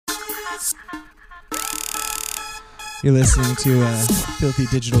You're listening to Filthy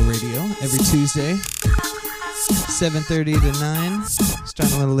Digital Radio every Tuesday, 7:30 to 9.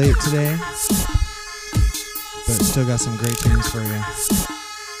 Starting a little late today, but still got some great tunes for you.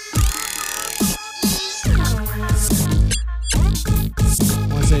 I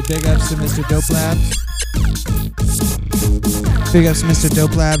want to say big ups to Mr. Dope Labs. Big ups to Mr.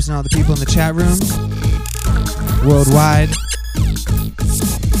 Dope Labs and all the people in the chat room worldwide.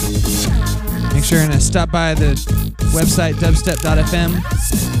 Make sure to stop by the website dubstep.fm.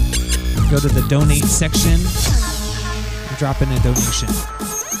 Go to the donate section. Drop in a donation.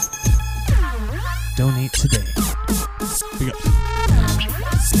 Donate today. Big ups.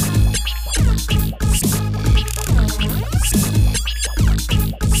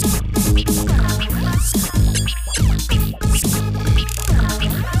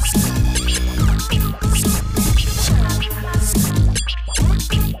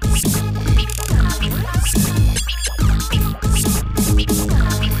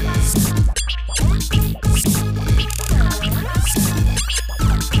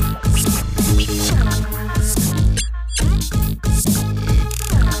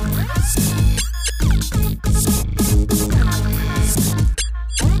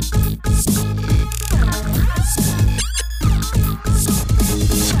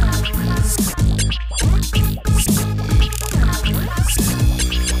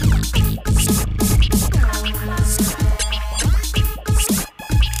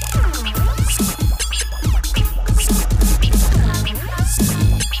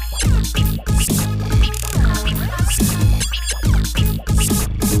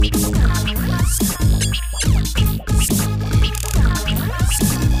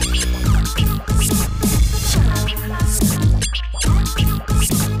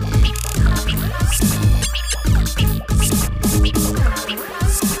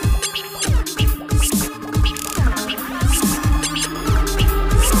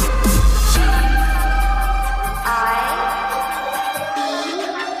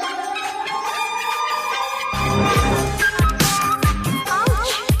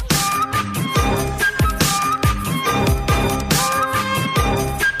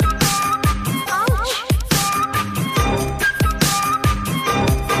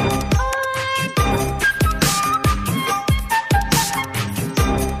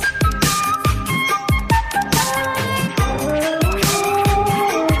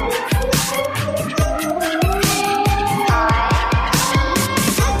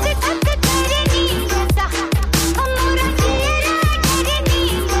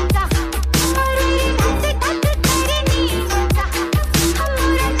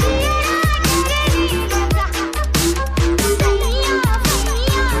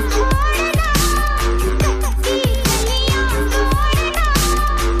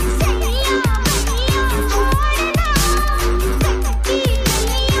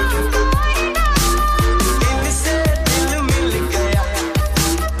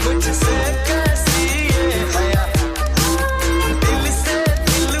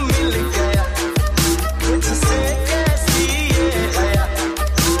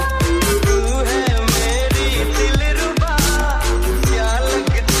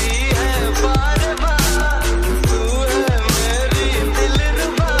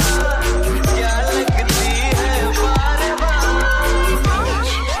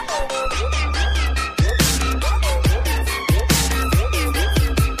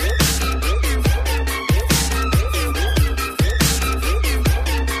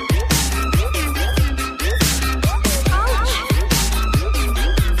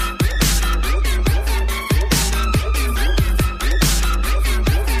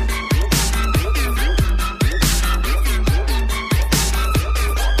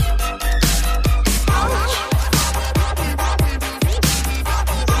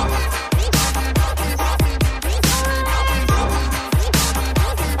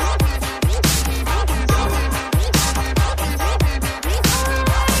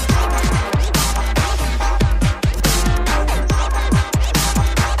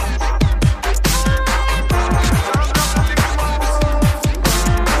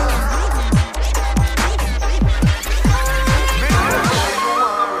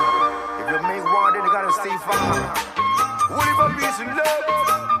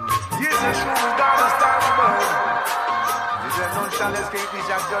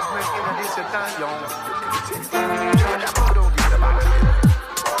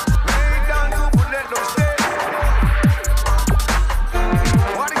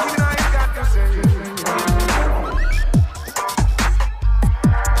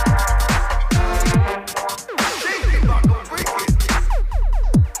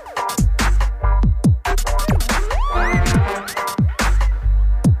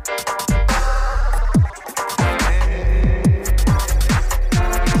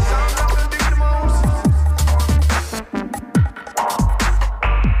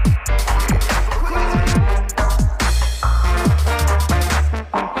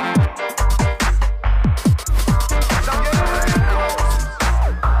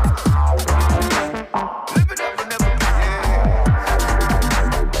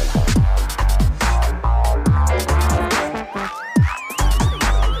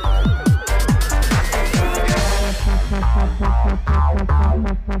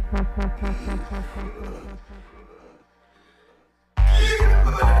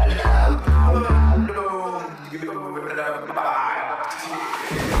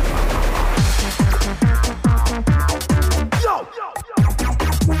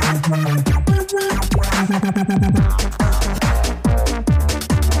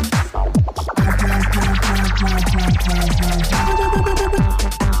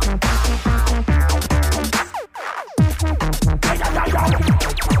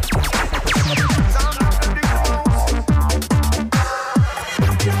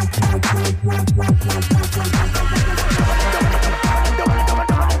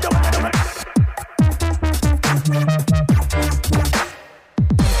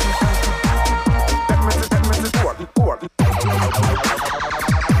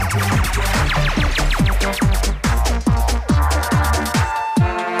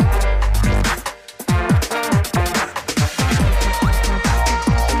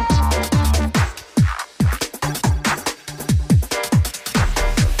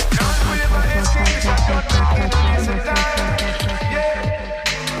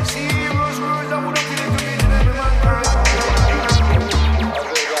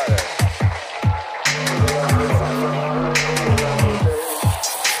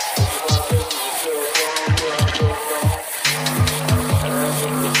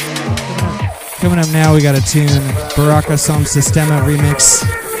 Coming up now, we got a tune, Baraka Som Sistema remix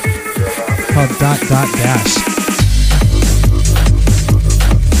called Dot Dot Dash.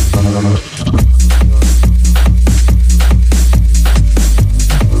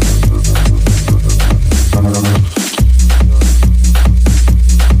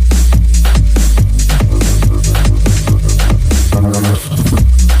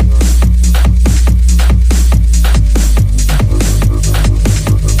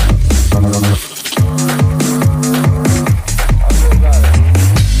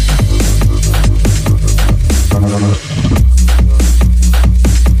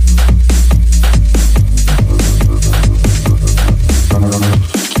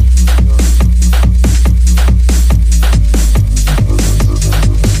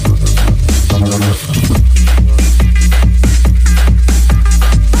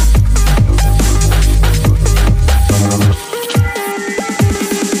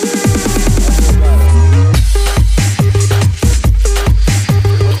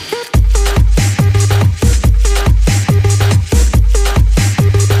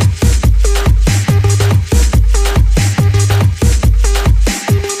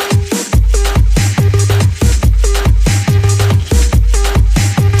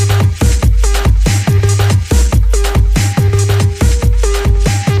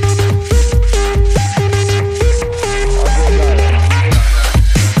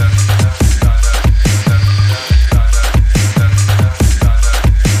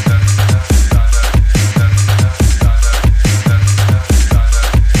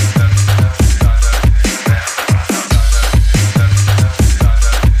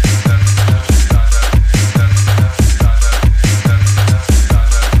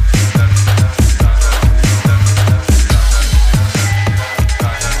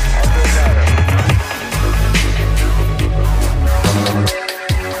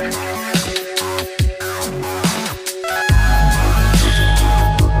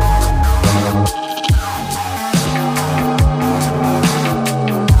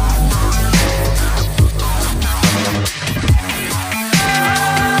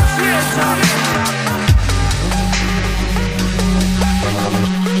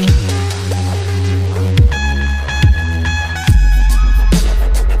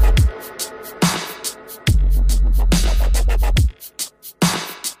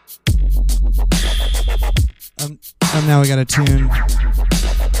 Now we got a tune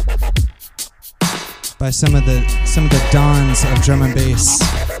by some of the dons of drum and bass.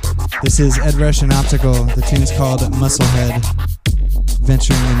 This is Ed Rush and Optical. The tune's called Musclehead,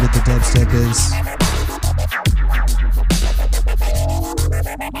 venturing into the dubstep biz.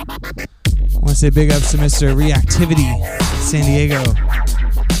 I want to say big ups to Mr. Reactivity, San Diego.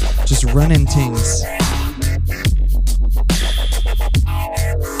 Just running things.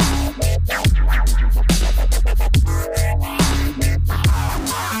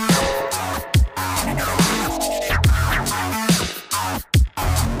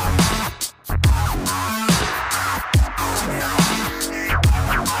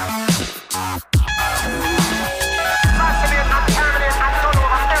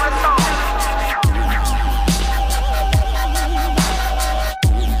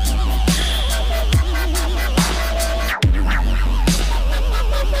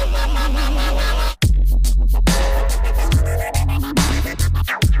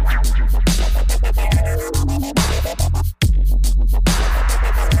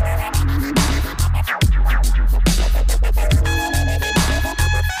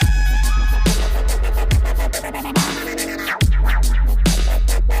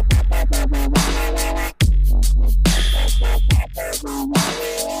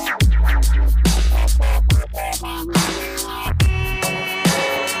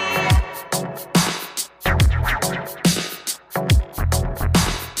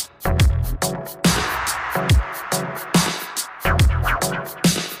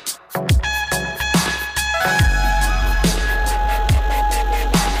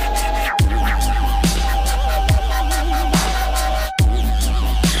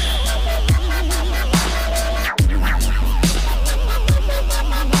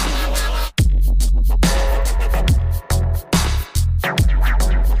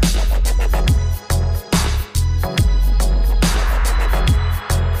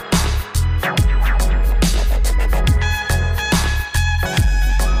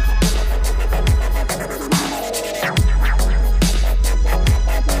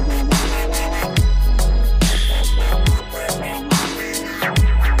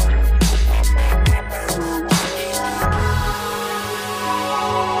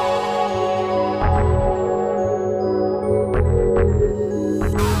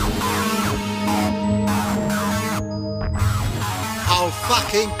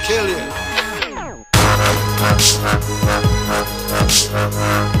 fucking kill you.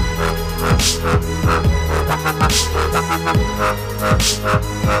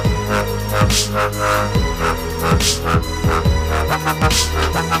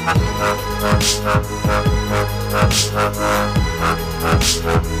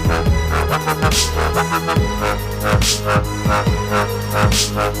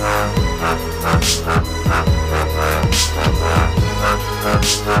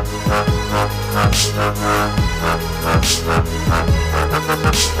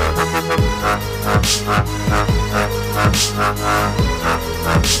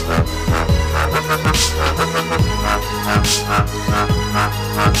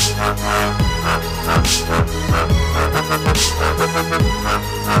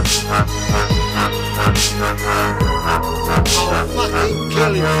 I'll fucking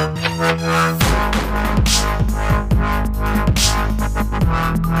kill you.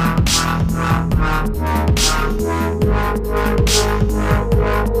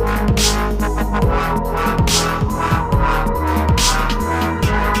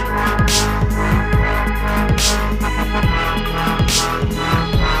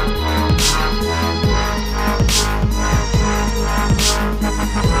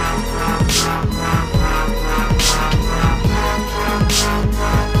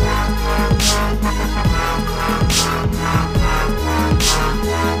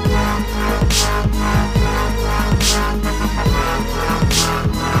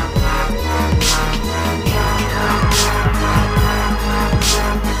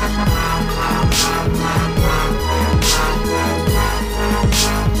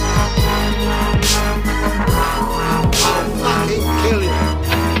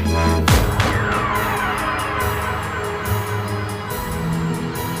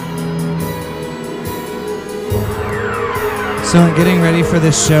 So in getting ready for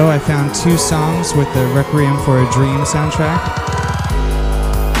this show, I found 2 songs with the Requiem for a Dream soundtrack.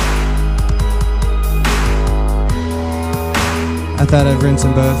 I thought I'd rinse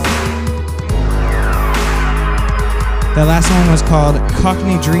them both. That last one was called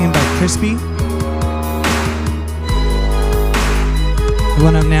Cockney Dream by Crispy. The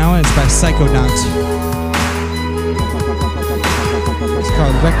one up now is by Psychodont. It's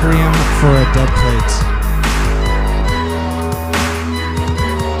called Requiem for a Dead Plate.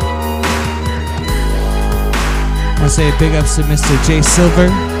 I want to say big ups to Mr. Jay Silver.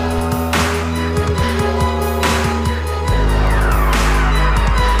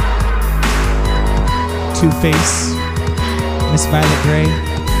 Two-Face, Miss Violet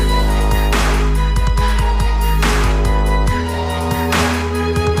Gray.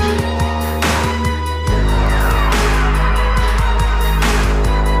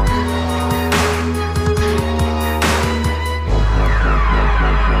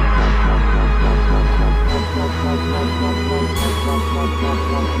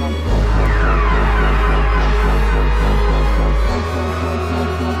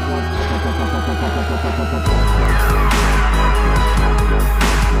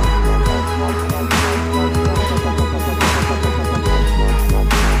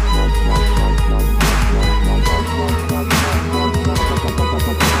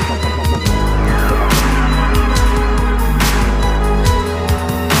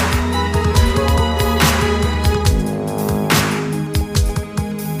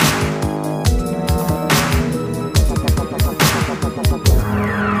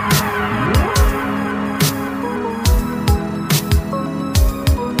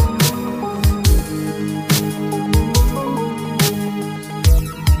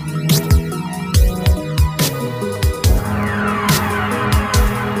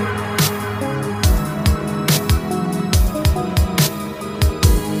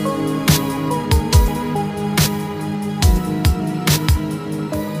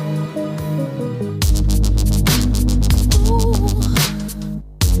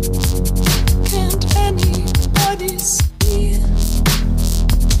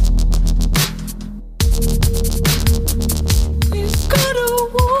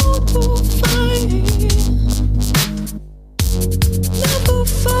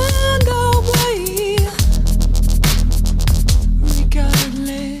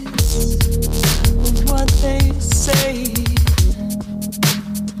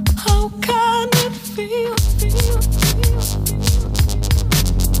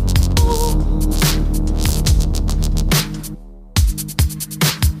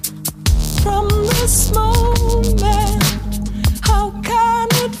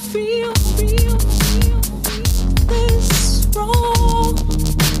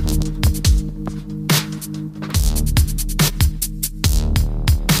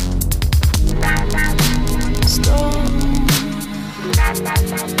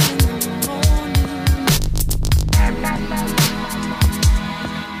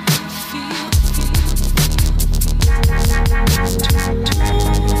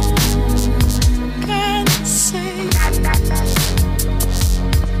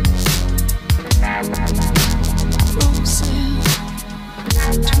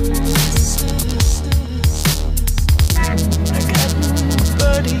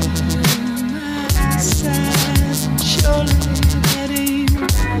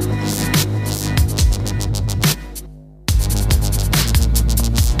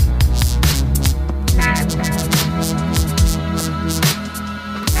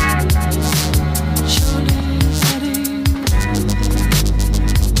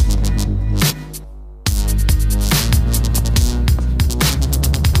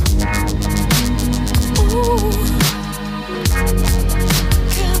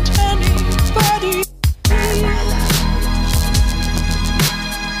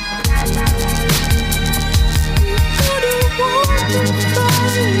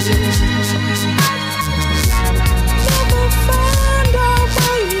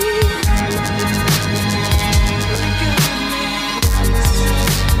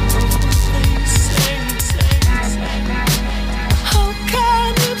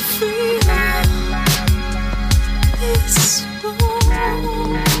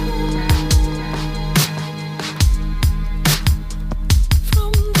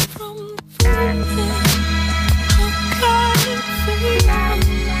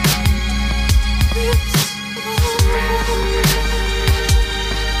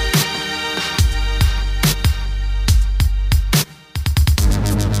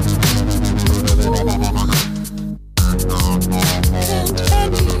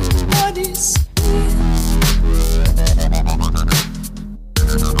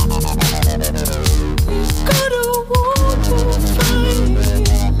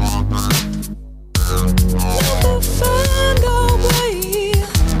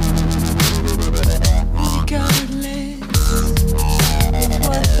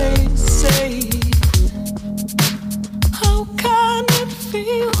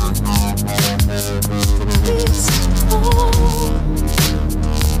 feel this all.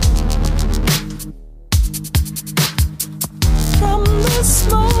 From this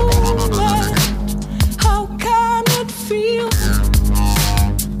moment, how can it feel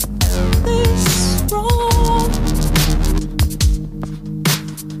this wrong?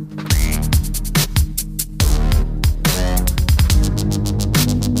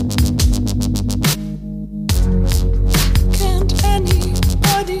 Can't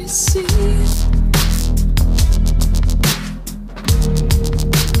anybody see?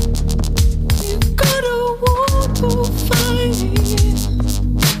 You gotta walk or find it.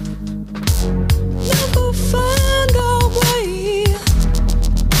 Never find our way,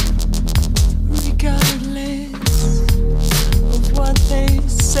 regardless of what they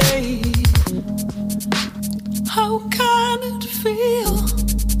say. How can it feel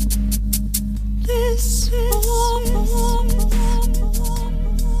this wrong?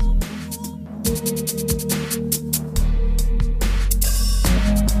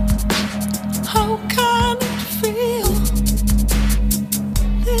 How can it feel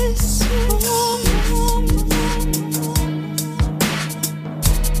this wrong?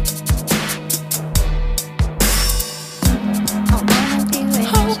 I wanna be rich.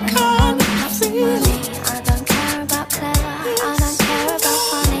 How can it Have some feel? money. I don't care about clever. I don't care about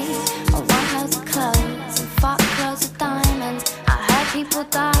funny. I want loads of clothes and fuck clothes of diamonds. I heard people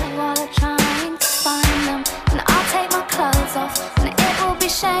die while they're trying to find them. And I'll take my clothes off and it will be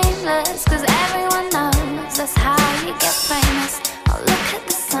shameless. Cause everyone knows that's how you get famous. I'll look at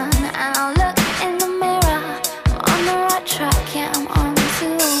the sun and I'll look in the mirror. I'm on the right track, yeah, I'm on to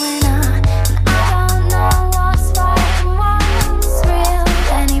a winner. And I don't know what's right and what's real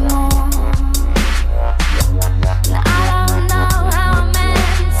anymore. And I don't know how I'm meant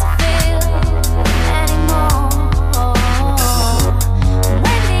to feel anymore.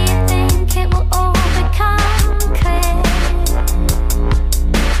 When do you think it will all become clear?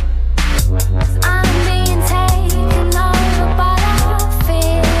 'Cause I'm being taken over by the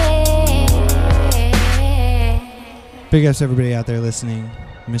fear. Big ups to everybody out there listening.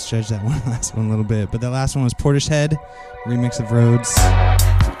 Misjudged that one last one a little bit, but that last one was Portishead, remix of Rhodes.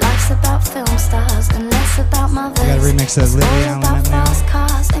 Life's about film stars and less about mothers. We got a remix of It's Lily all Allen about up now. fast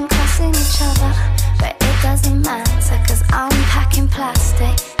cars and crossing each other. But it doesn't matter cause I'm packing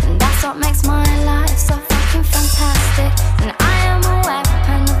plastic. And that's what makes my life so fucking fantastic. And I am a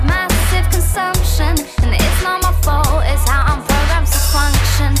weapon of massive consumption. And it's not my fault, it's how I'm programmed to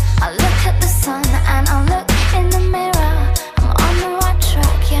function. I look at the sun and I look in the mirror. I'm on the right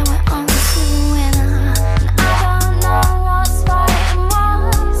track, yeah, we're on to the winner. And I don't know what's right and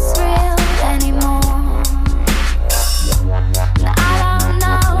what's real anymore. And I don't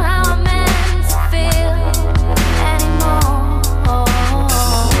know how I'm meant to feel anymore.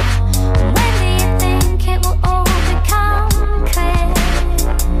 When do you think it will all become clear?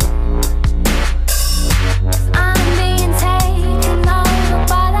 'Cause I'm being taken over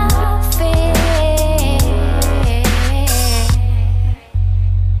by the fear.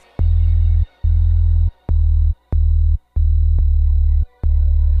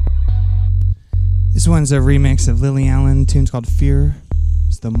 This one's a remix of Lily Allen, tune's called Fear.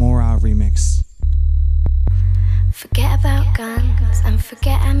 It's the Mora remix. Forget about guns and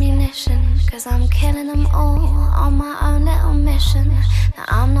forget ammunition, cause I'm killing them all on my own little mission. Now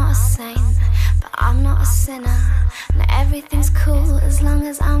I'm not a saint, but I'm not a sinner. And everything's cool as long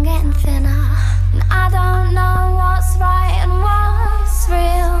as I'm getting thinner. And I don't know what's right and what's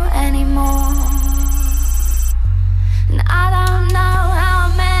real anymore. And I don't know how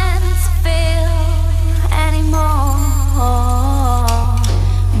I'm meant to feel anymore.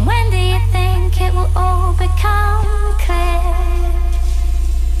 When do you think it will all become clear?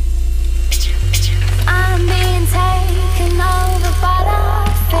 I'm being taken over by the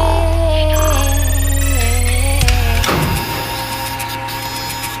fear.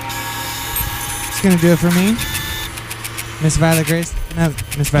 It's gonna do it for me. Miss Violet Grace,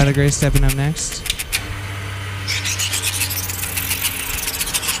 Miss Violet Grace stepping up next.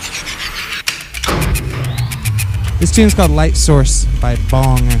 This tune's called Light Source by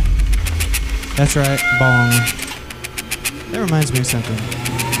Bong. That's right, Bong. That reminds me of something.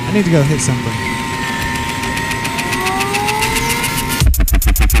 I need to go hit something.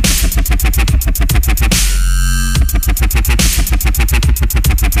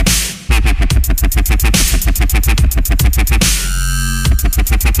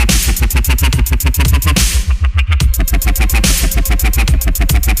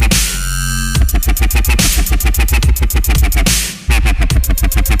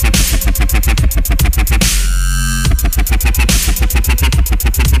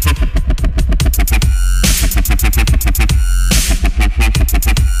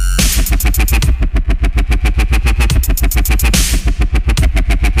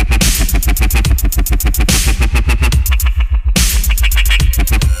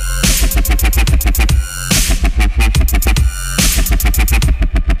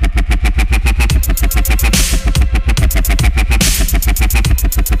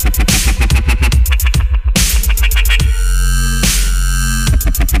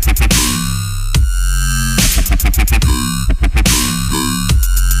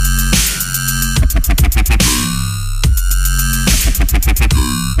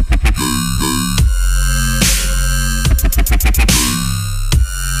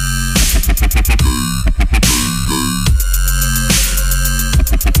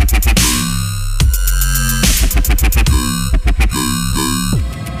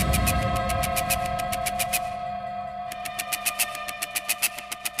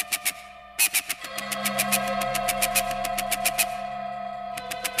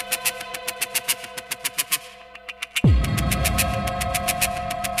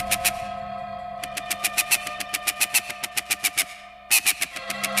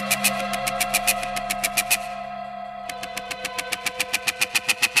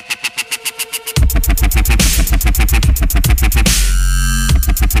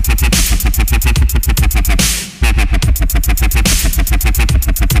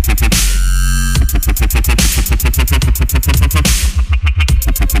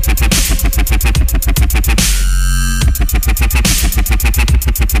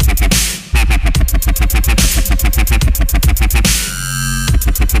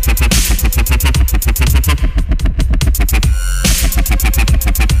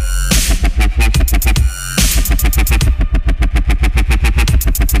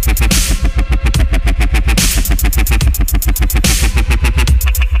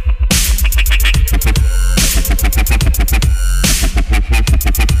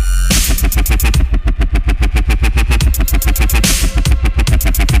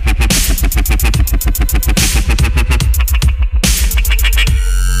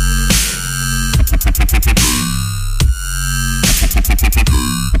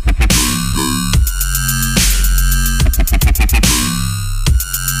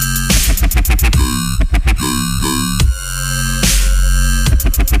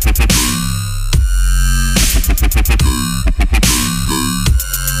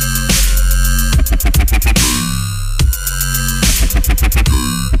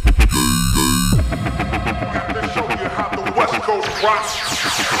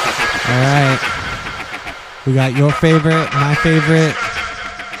 Alright. We got your favorite, my favorite.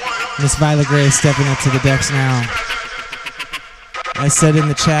 Miss Violet Gray stepping up to the decks now. I said in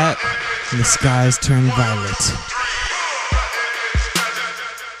the chat, the skies turn violet.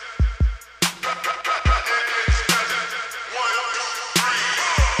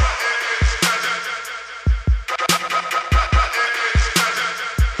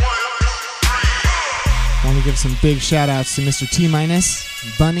 Give some big shout outs to Mr. T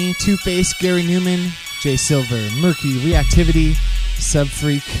Minus, Bunny, Two Face, Gary Newman, Jay Silver, Murky, Reactivity, Sub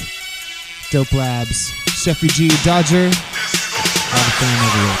Freak, Dope Labs, Chef G, Dodger, all the fam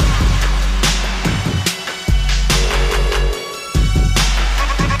everywhere.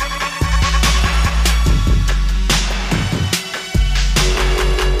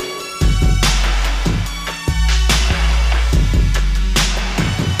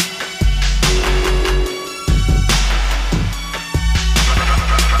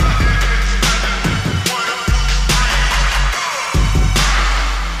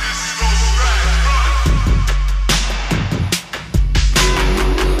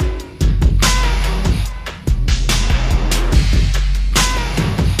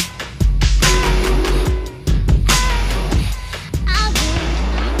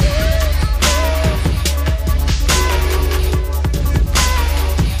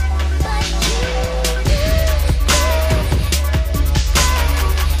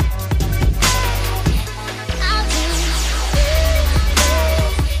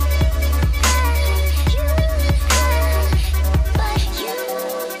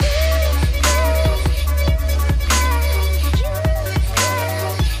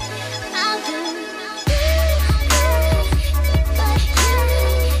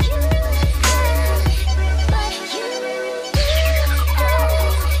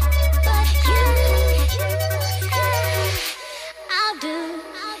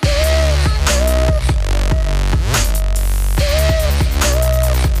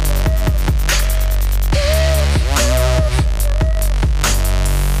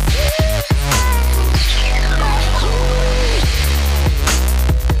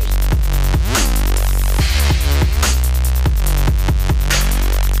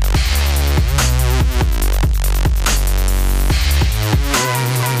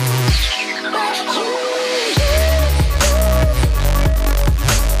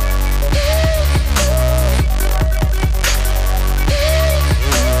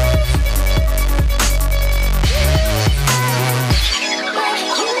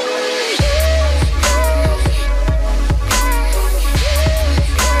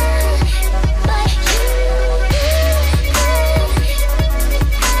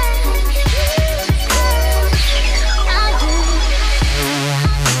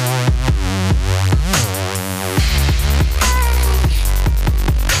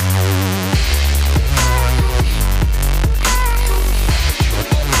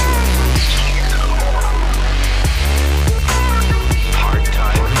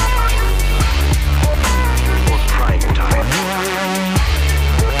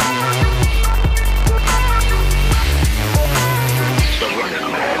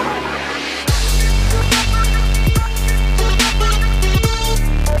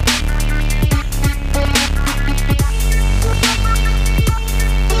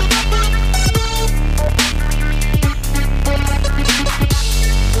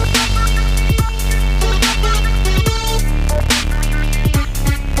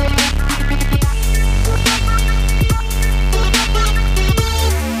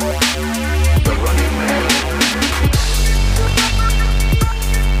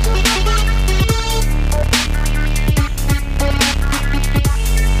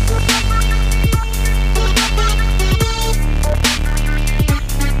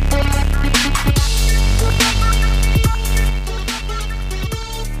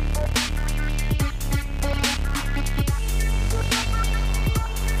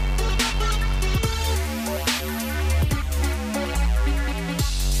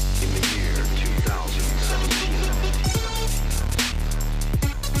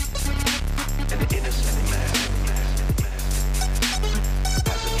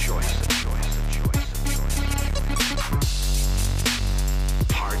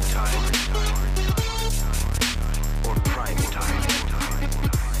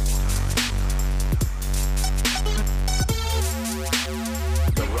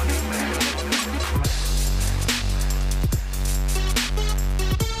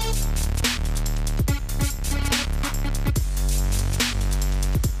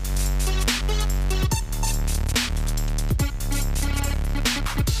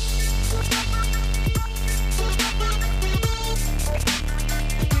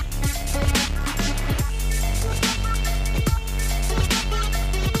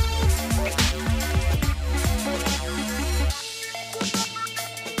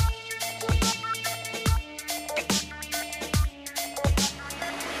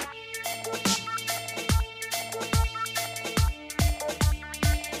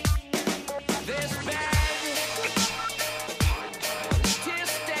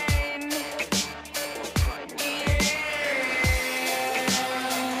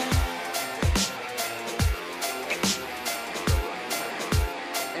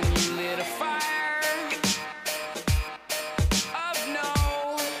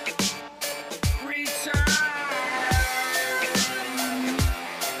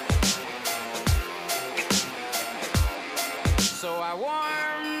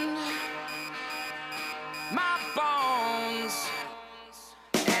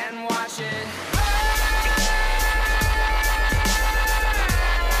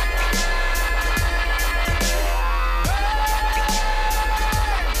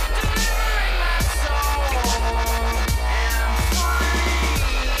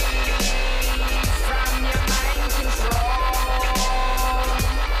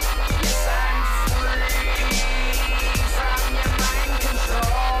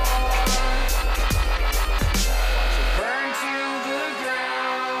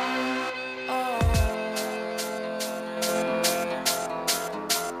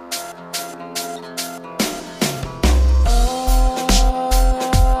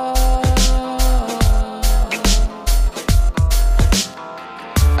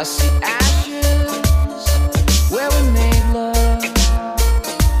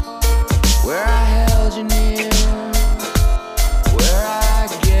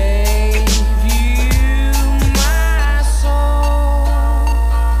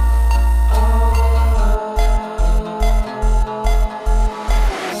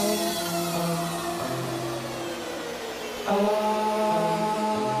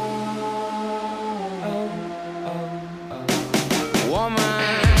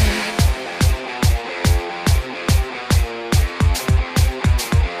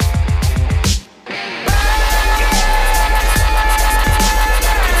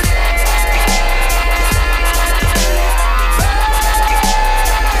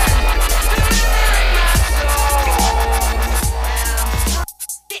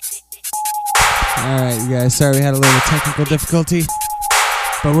 Alright, you guys, sorry we had a little technical difficulty,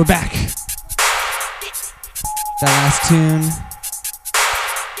 but we're back. That last tune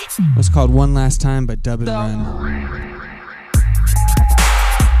was called One Last Time by Dub and Run.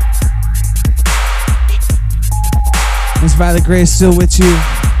 Miss Violet Gray is still with you,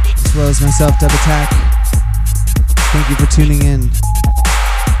 as well as myself, Dub Attack. Thank you for tuning in.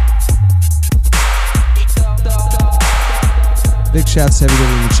 Big shouts to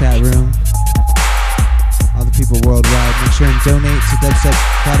everybody in the chat room. All the people worldwide. Make sure and donate to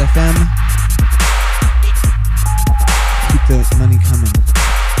dubstep.fm. Keep the money coming.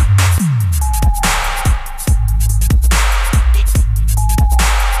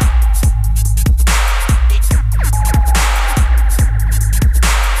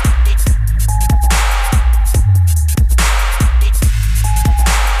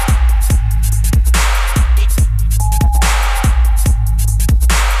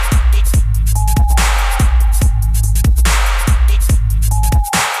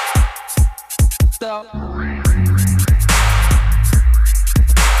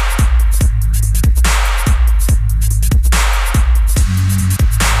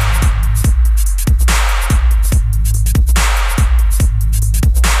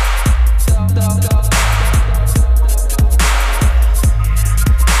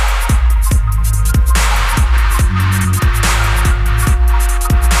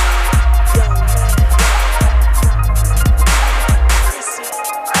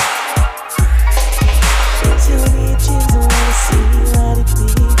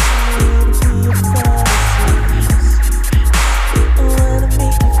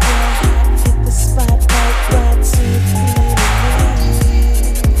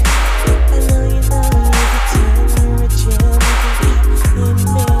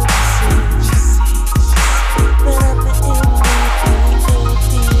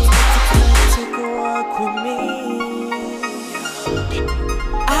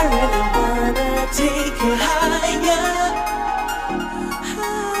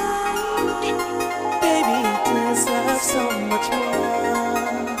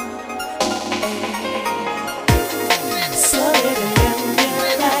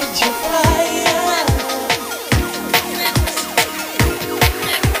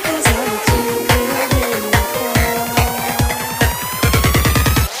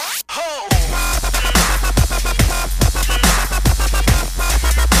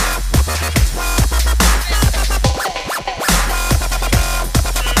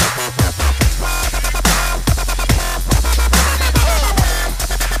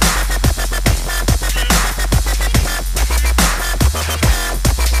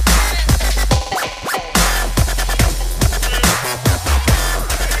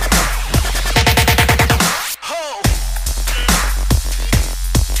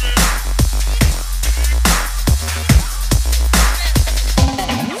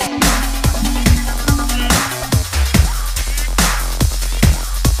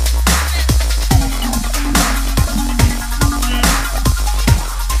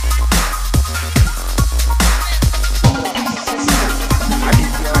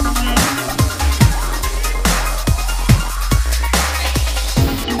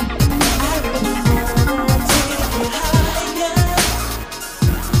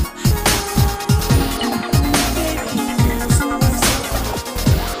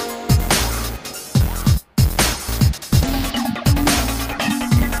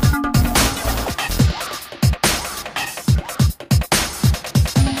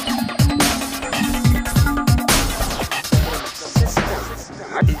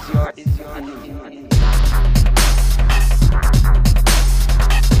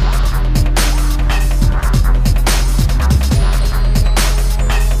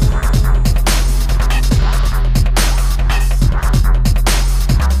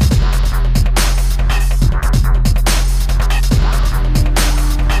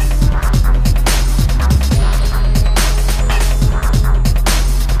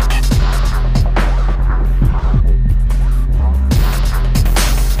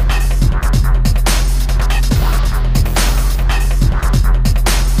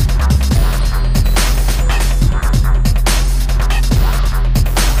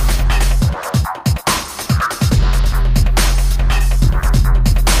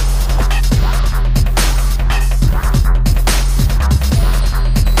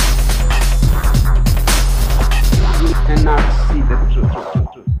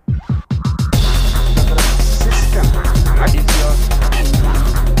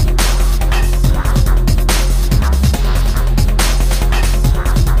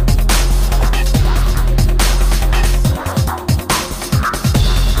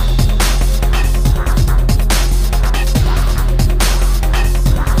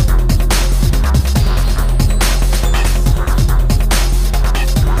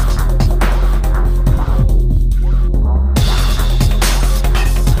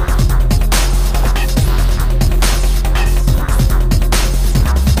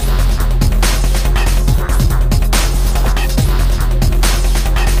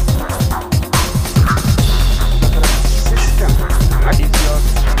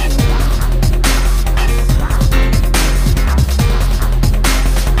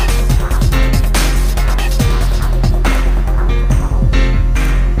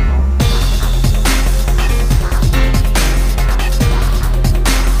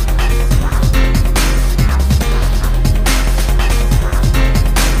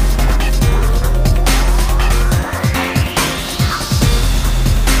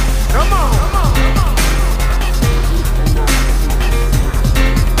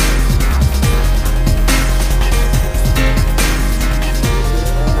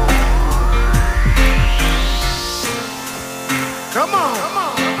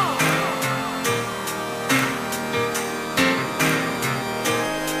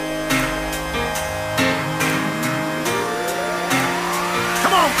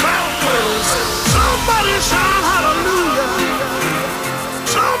 Somebody shout hallelujah.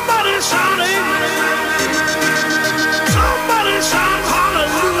 Somebody shout amen. Somebody shout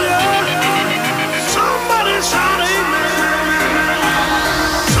hallelujah. Somebody shout amen.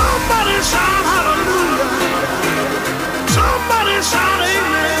 Somebody shout hallelujah. Somebody shout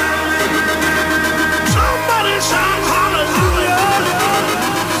amen. Somebody shout hallelujah.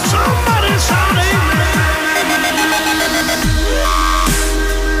 Somebody shout amen.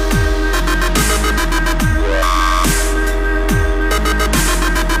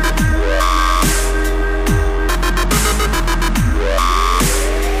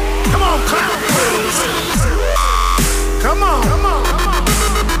 Come on, clap. Come on, come on, come on.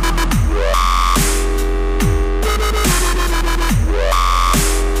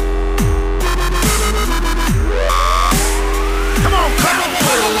 Come on, clap.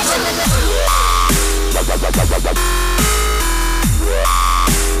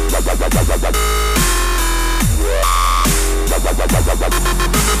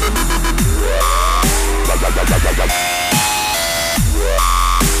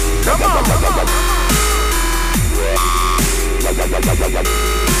 Come on, come on.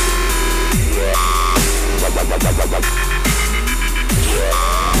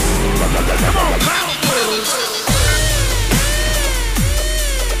 Come on, clap.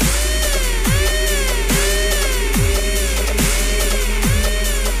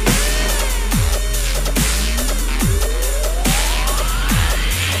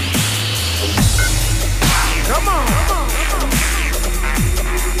 Come on, come on, come on.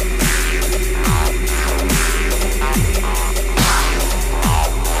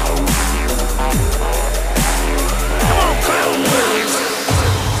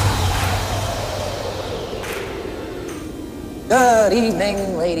 Good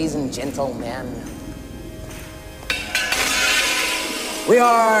evening, ladies and gentlemen. We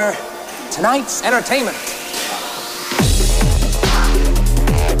are tonight's entertainment.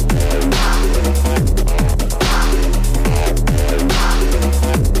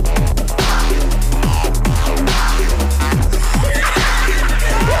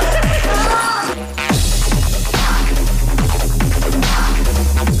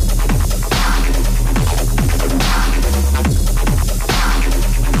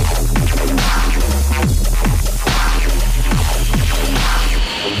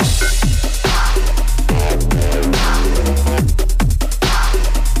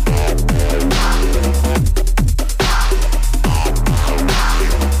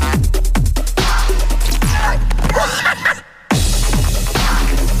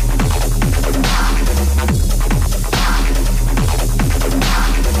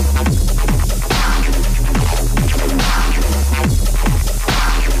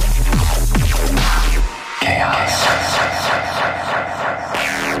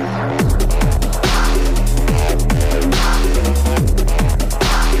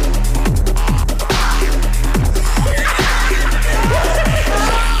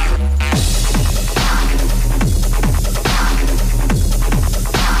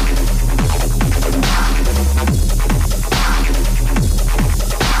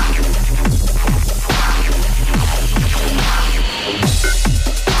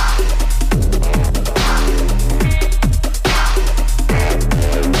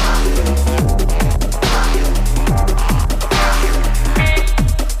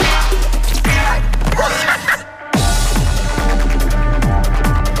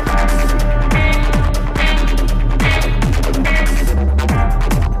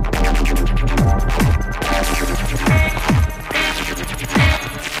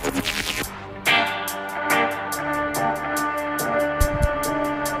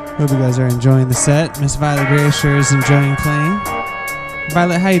 Hope you guys are enjoying the set. Miss Violet Gray sure is enjoying playing.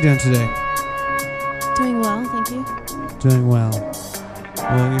 Violet, how you doing today? Doing well, thank you. Doing well.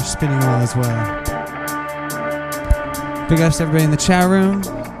 Well, you're spinning well as well. Big ups to everybody in the chat room,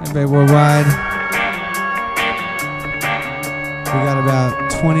 everybody worldwide. We got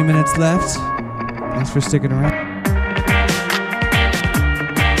about 20 minutes left. Thanks for sticking around.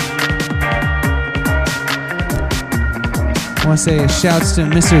 I want to say shouts to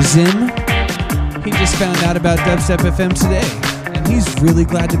Mr. Zim. He just found out about Dubstep FM today, and he's really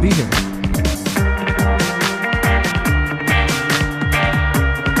glad to be here.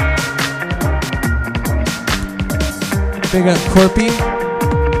 Big up Corpy.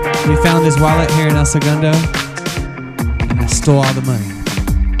 We found his wallet here in El Segundo, and I stole all the money.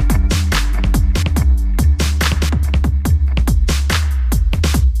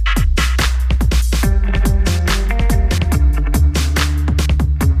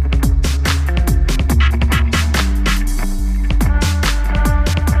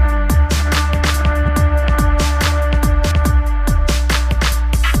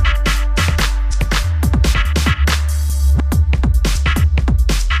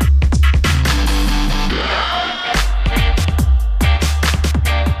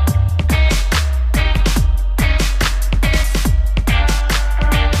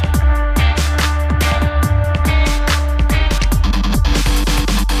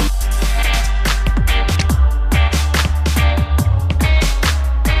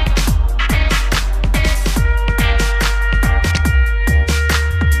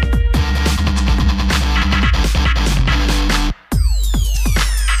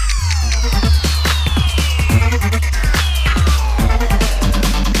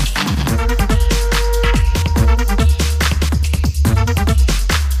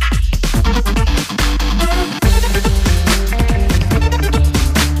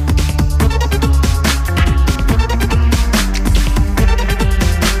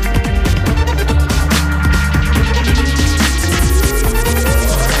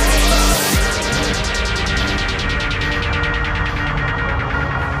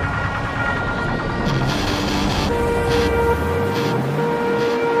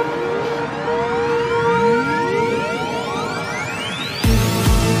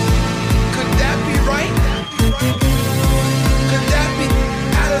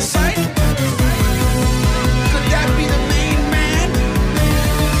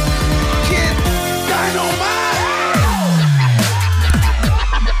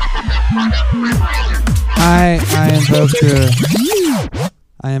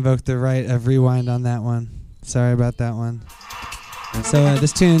 invoked the right of rewind on that one. Sorry about that one. So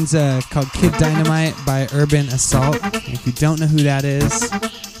this tune's called Kid Dynamite by Urban Assault. If you don't know who that is,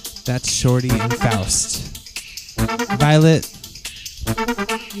 that's Shorty and Faust. Violet.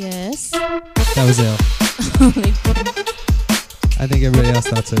 Yes. That was ill. I think everybody else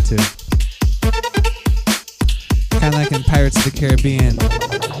thought so too. Kind of like in Pirates of the Caribbean,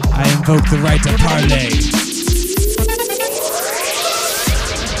 I invoke the right to parlay.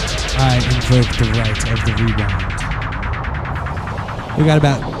 I invoke the right of the rewind. We got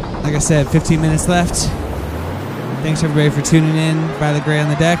about, like I said, 15 minutes left. Thanks everybody for tuning in. Violet Grey on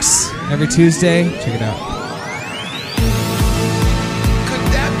the decks every Tuesday. Check it out. Could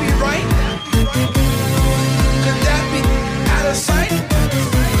that be right? Could that be out of sight?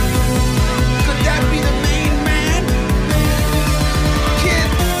 Could that be the main man? Kid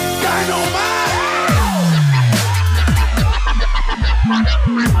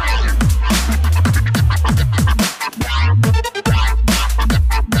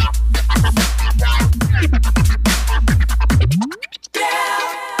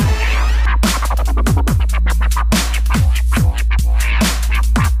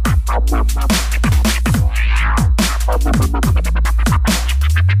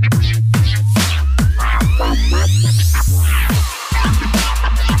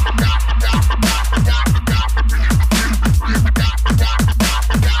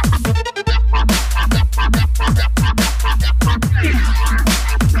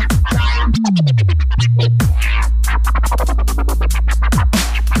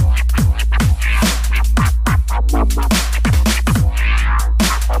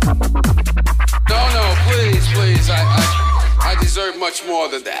much more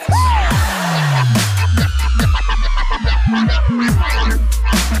than that.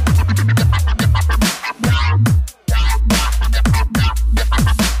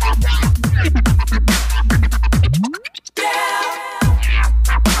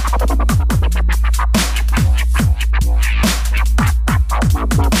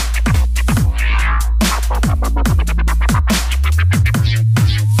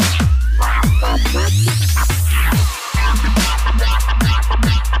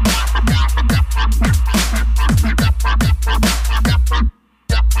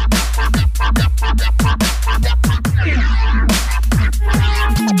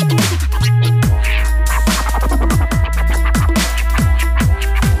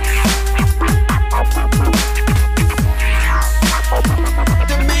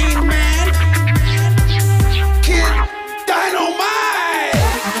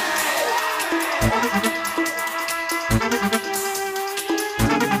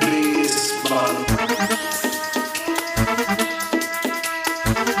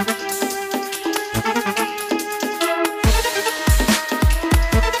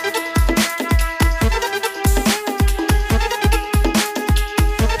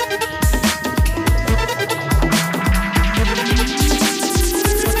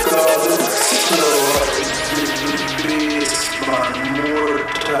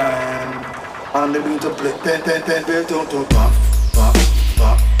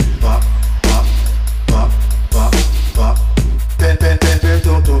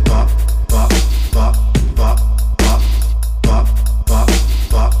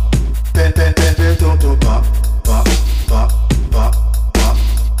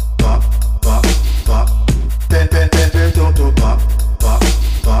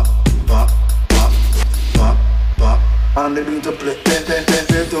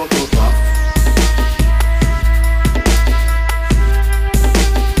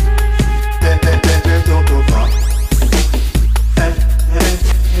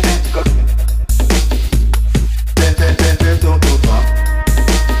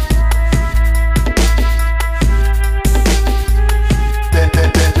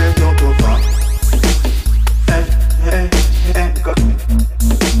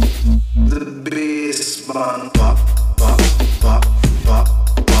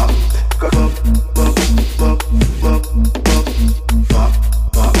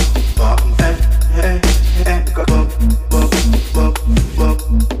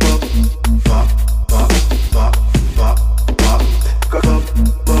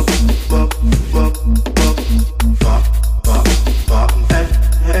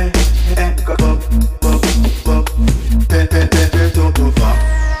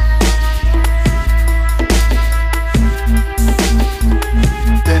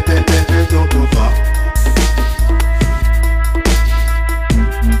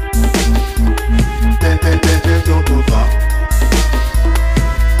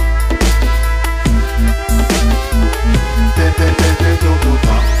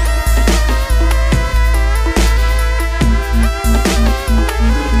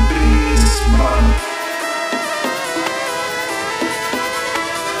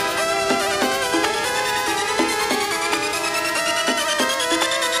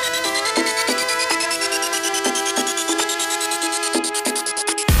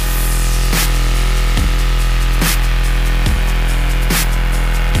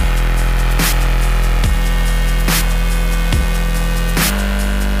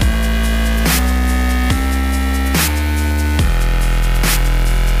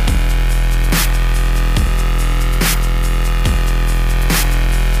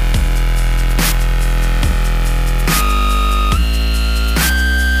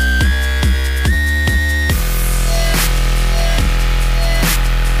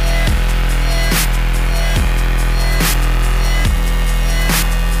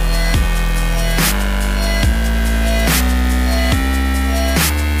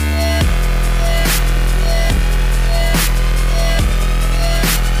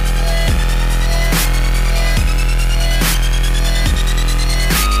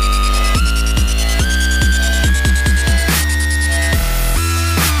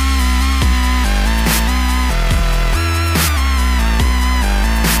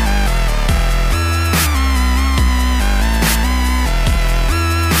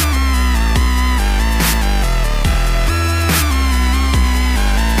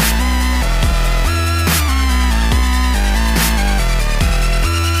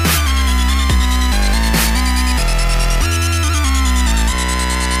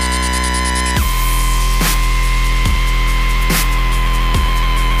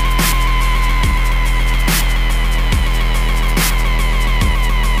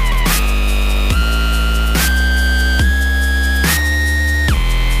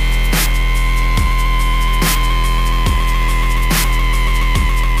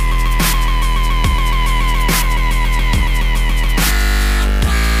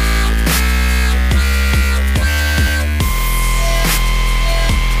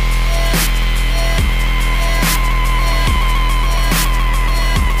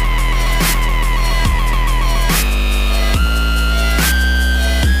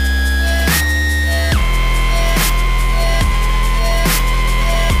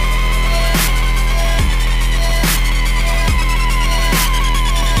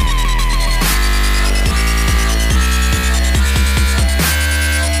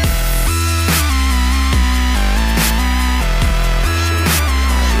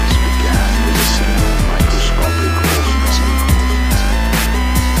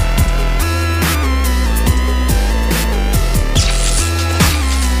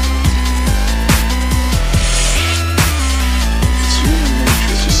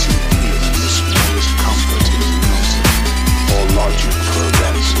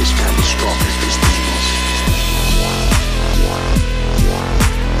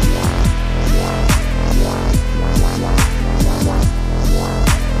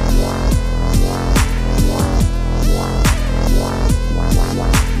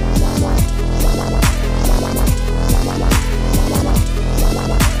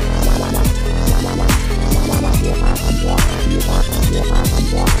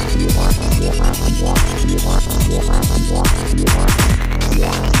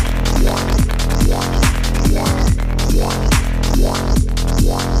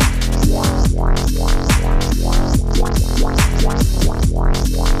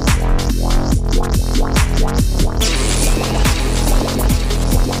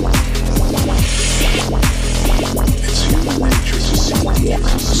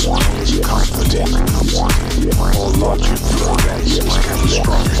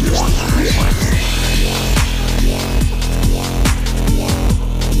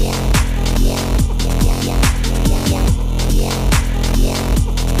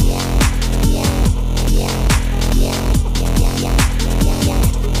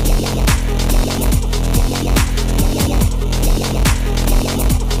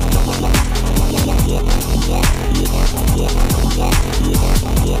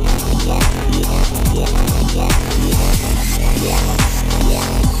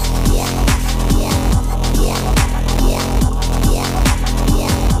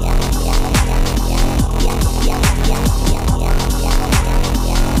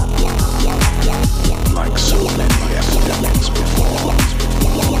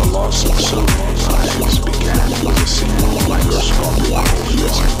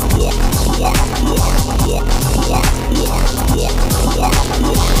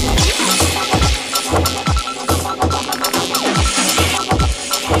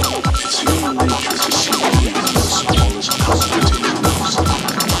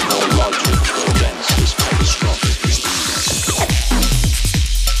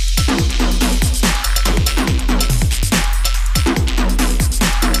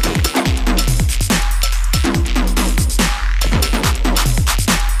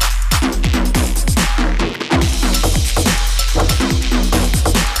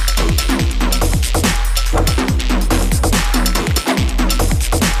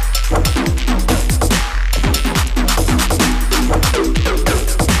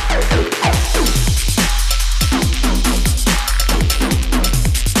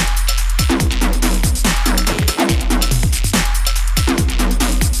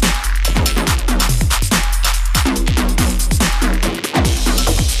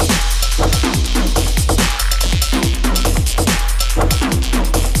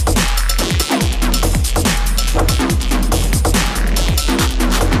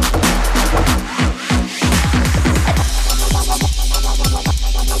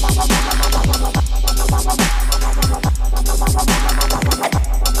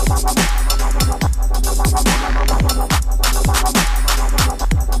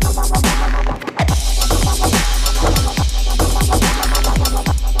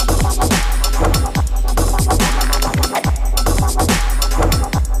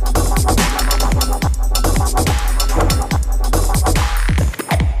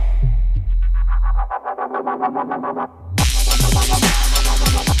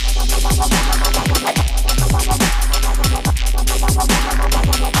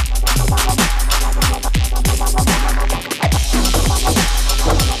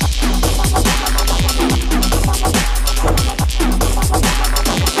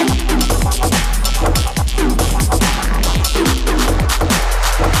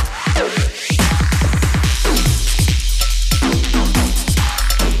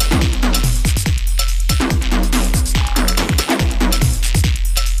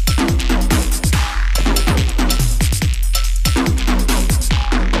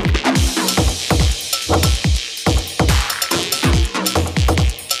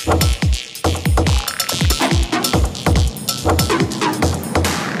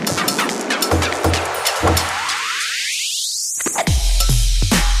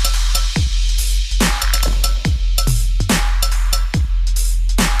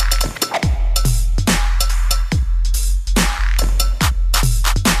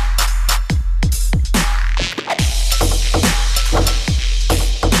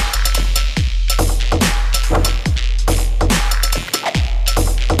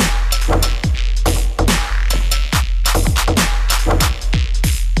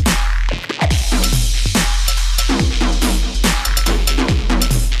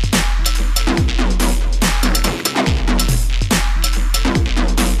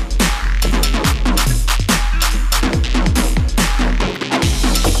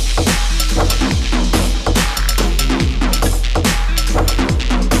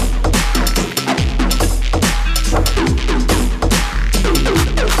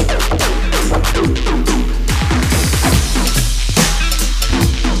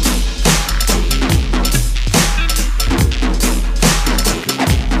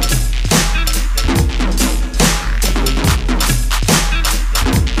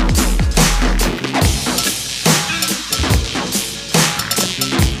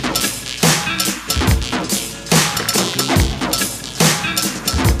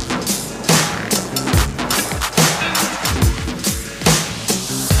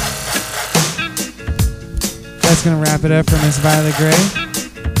 That's gonna wrap it up for Miss Violet Gray.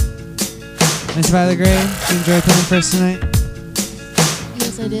 Miss Violet Gray, did you enjoy playing for us tonight?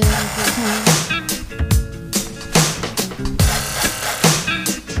 Yes, I did. It was a good time.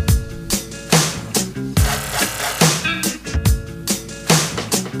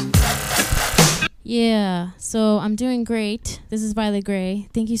 Yeah, so I'm doing great. This is Violet Gray.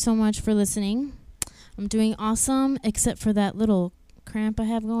 Thank you so much for listening. I'm doing awesome, except for that little cramp I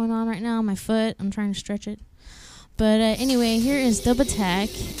have going on right now on my foot. I'm trying to stretch it. But anyway, here is Dub Attack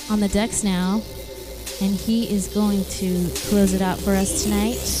on the decks now, and he is going to close it out for us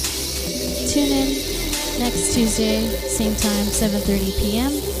tonight. Tune in next Tuesday, same time, 7:30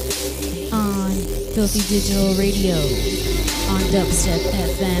 p.m. on Filthy Digital Radio on Dubstep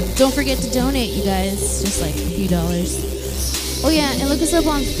FM. Don't forget to donate, you guys, just like a few dollars. Oh yeah, and look us up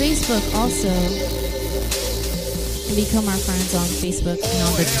on Facebook also, and become our friends on Facebook and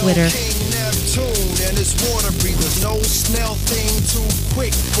on the Twitter. And his water breathers, no snail thing too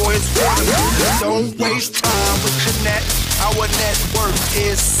quick for his water breathers. Don't waste time with Connect. Our network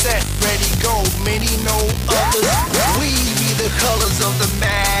is set, ready, go. Many know others. We be the colors of the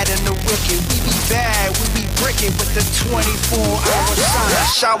mad and the wicked. We be bad, we be bricking with the 24-hour shine.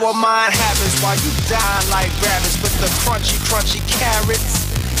 Shower mind habits while you die like rabbits with the crunchy, crunchy carrots.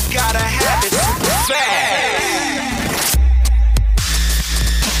 Gotta have it super fast.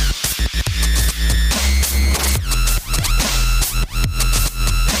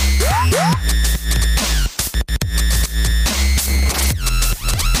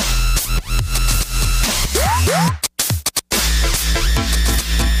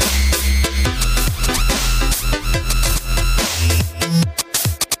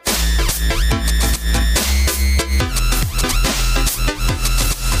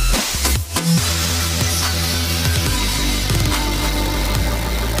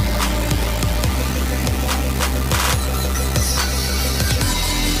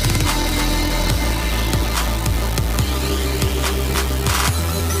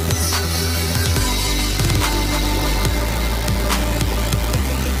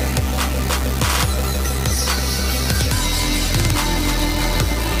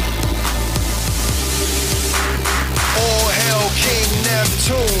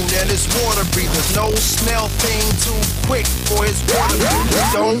 And his water breathers, no smell thing too quick for his water breathers.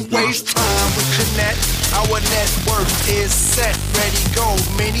 Don't waste time with Connect. Our network is set, ready, go.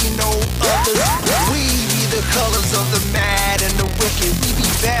 Many know others. We be the colors of the mad and the wicked. We be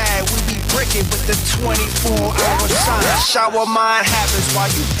bad, we be bricking with the 24-hour shine. Shower mind habits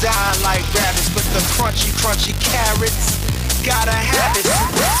while you die like rabbits with the crunchy, crunchy carrots. Gotta have it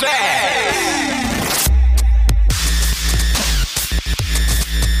super fast.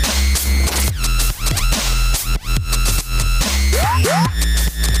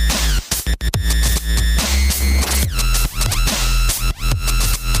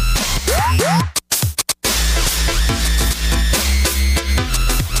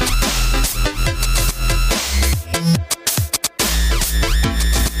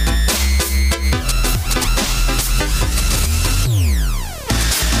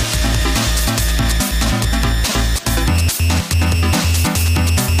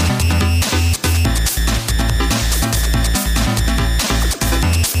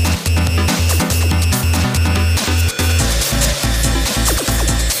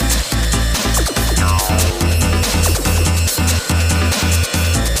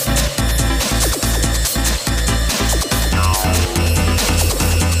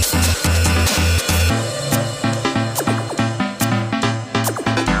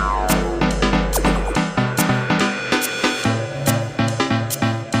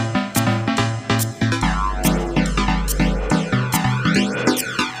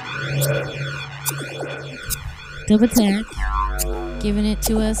 Dub Attack, giving it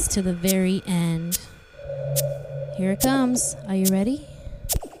to us to the very end. Here it comes. Are you ready?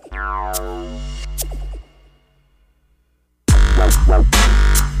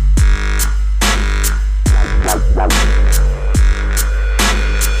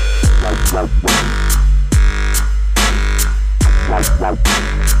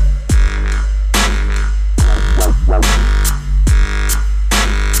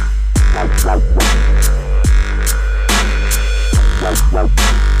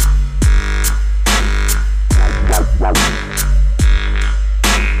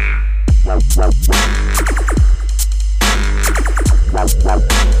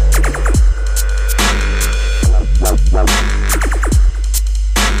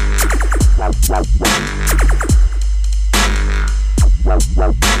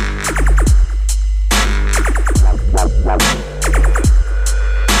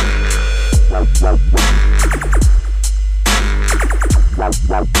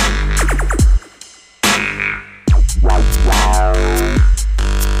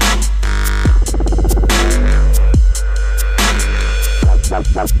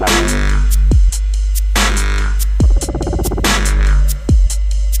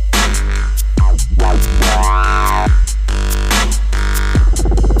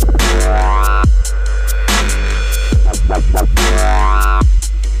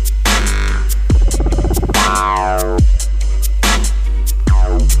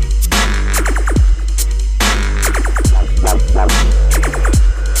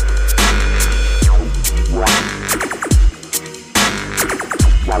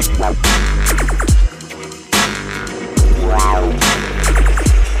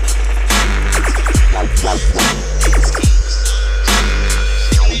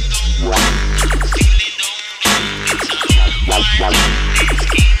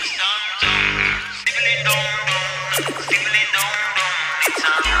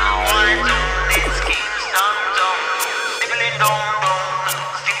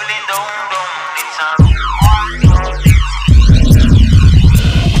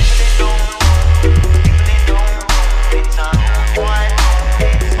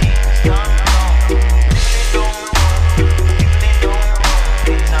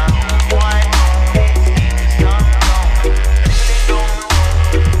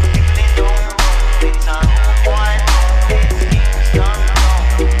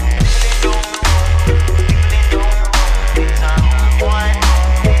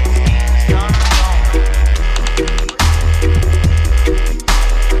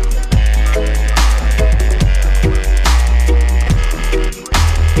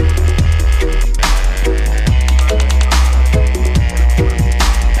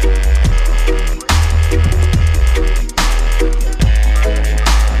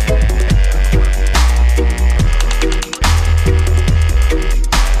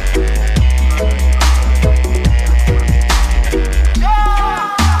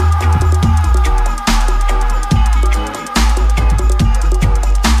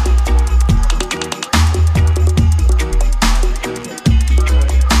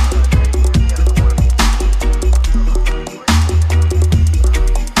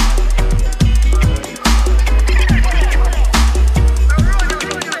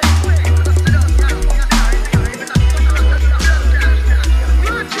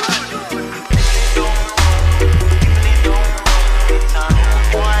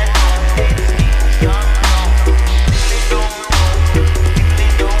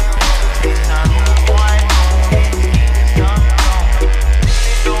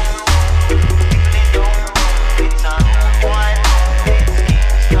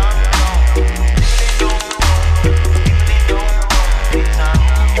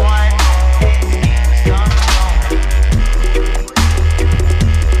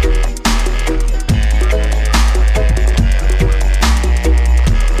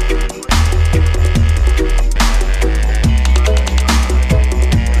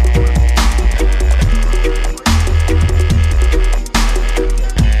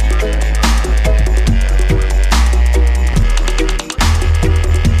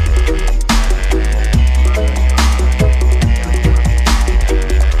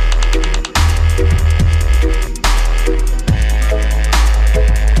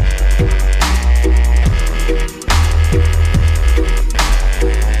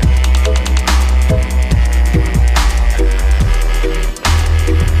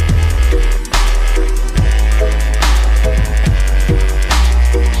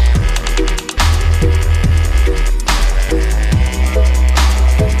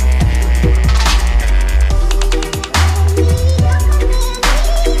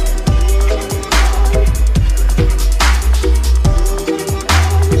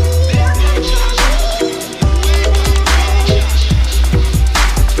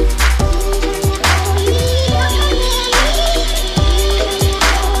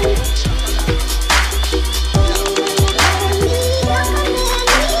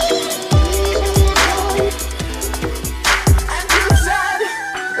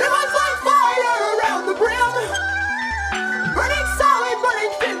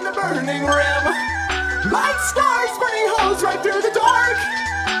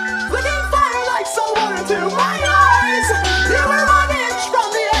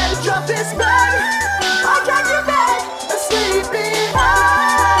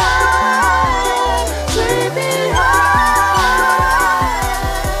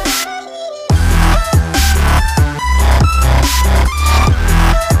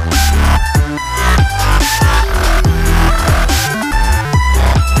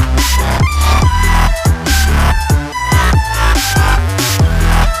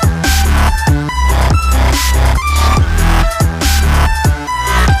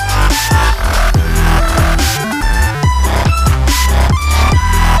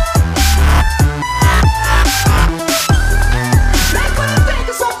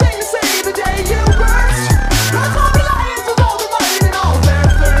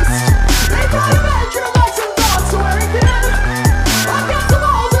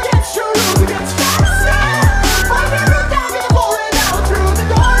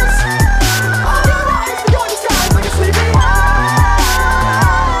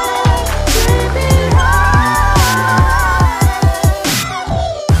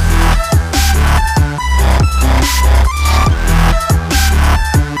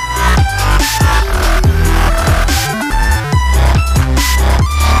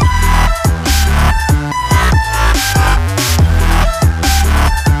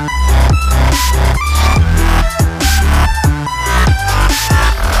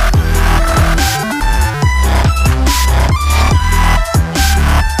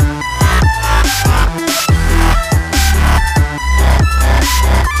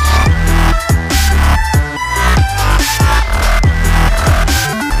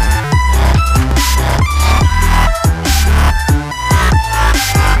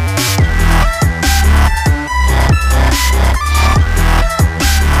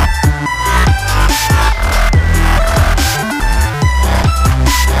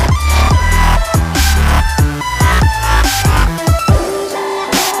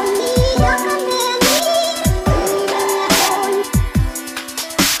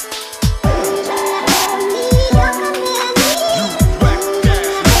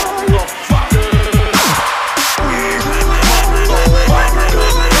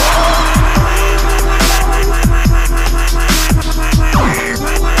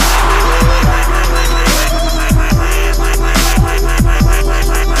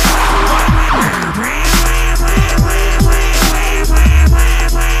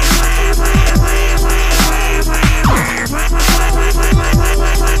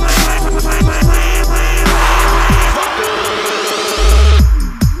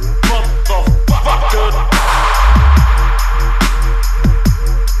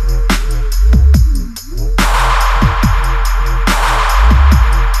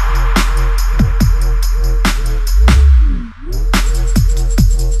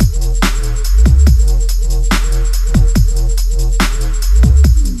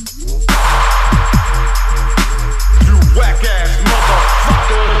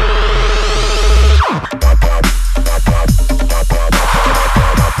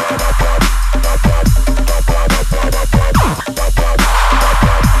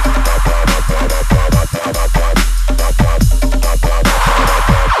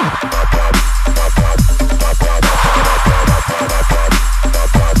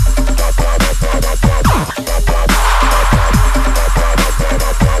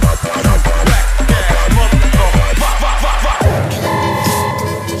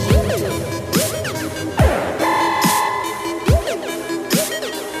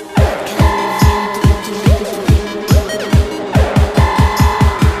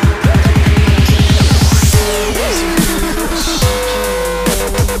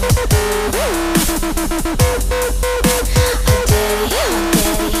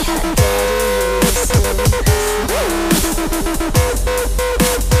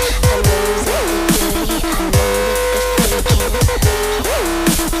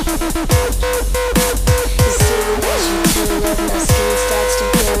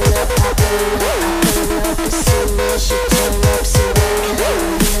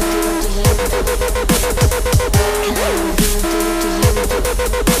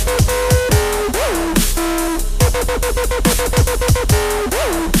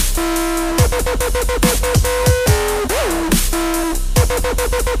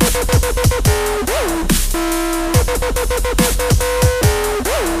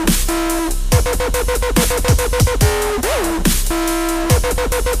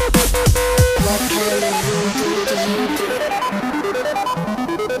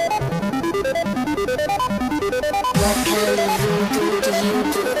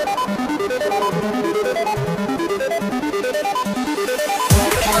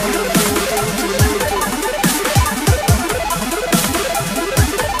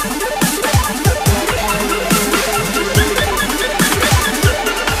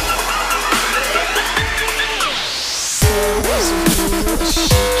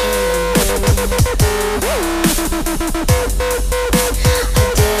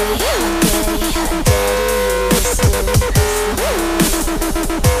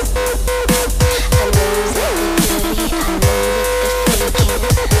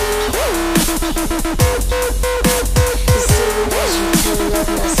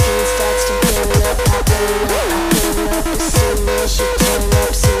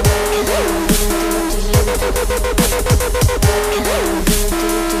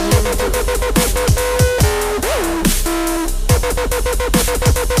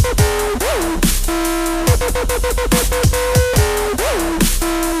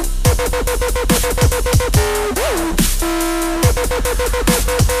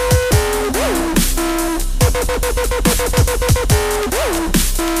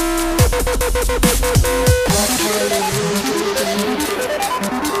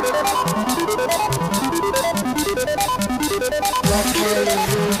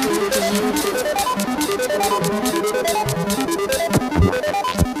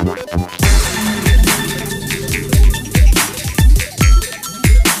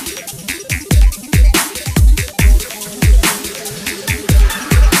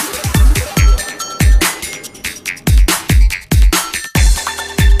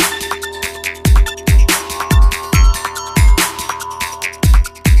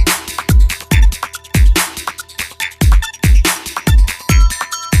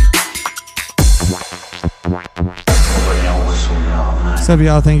 What's up,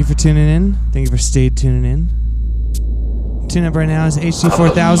 y'all? Thank you for tuning in. Thank you for stayed tuning in. Tune up right now is HD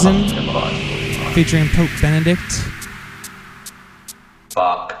 4000 featuring Pope Benedict.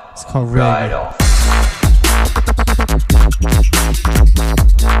 Fuck. It's called Rig. Right off.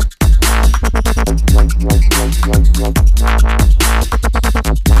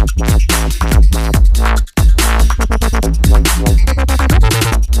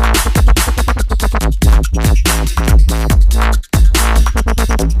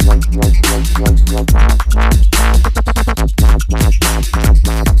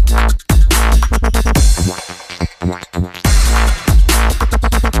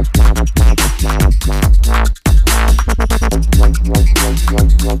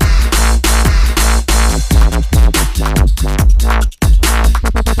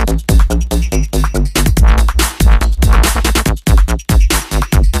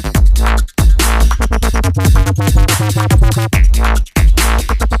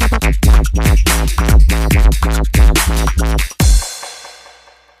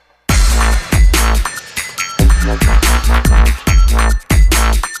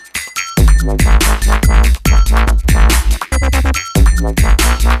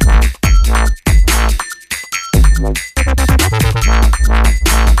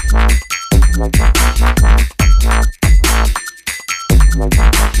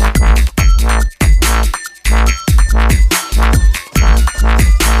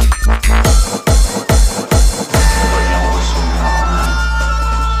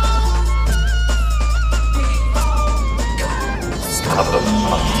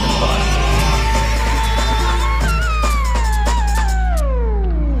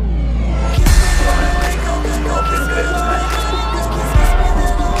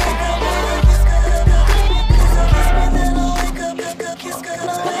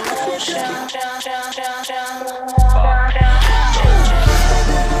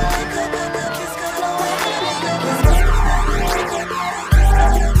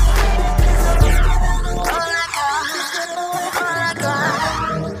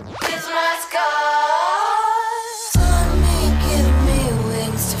 Give me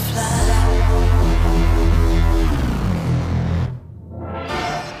wings to fly.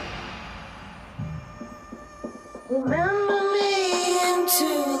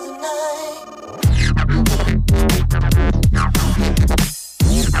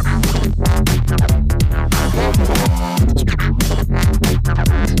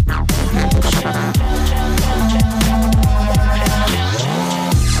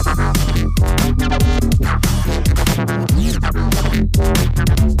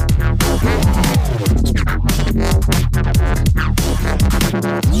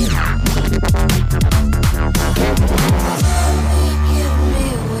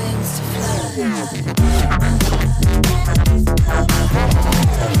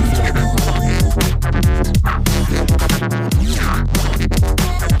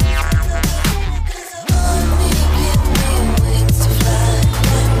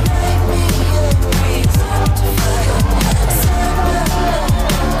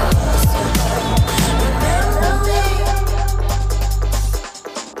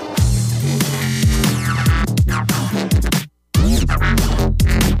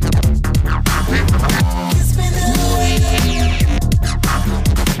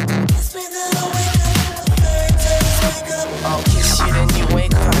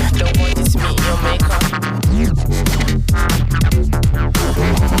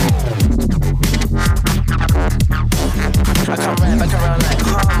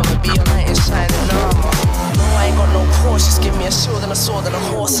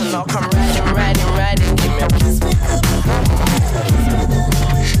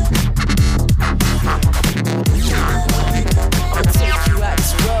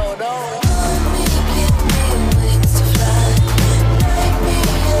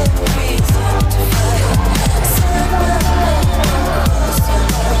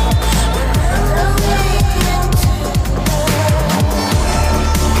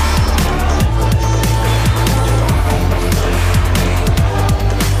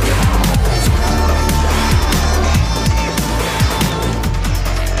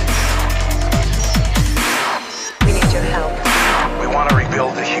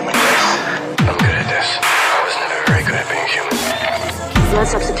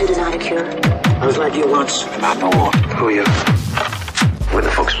 us about the war. Who are you? We're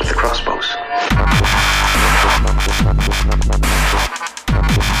the folks with the crossbows.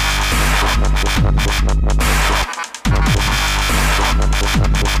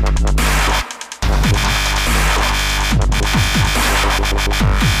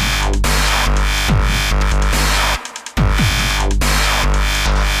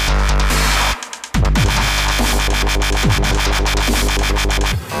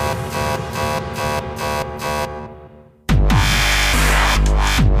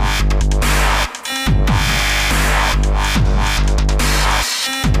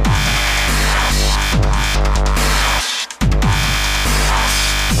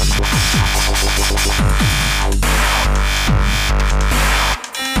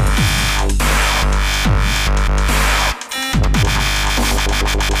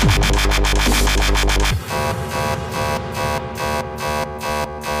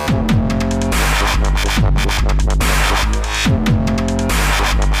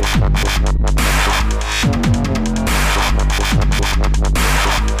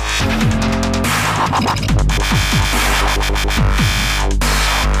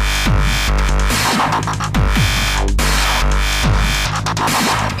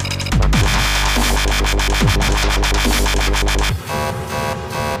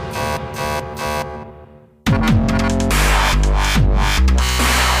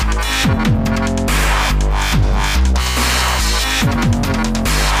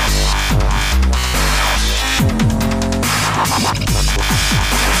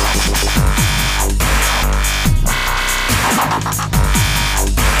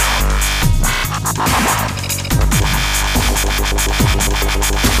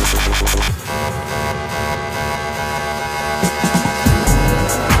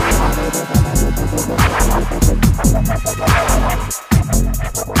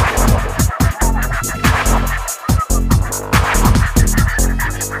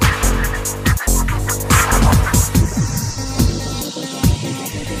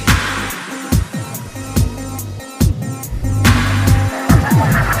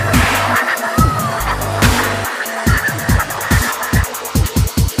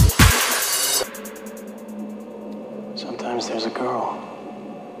 Sometimes there's a girl,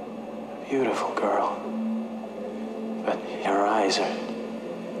 a beautiful girl, but her eyes are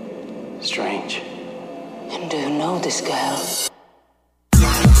strange. And do you know this girl?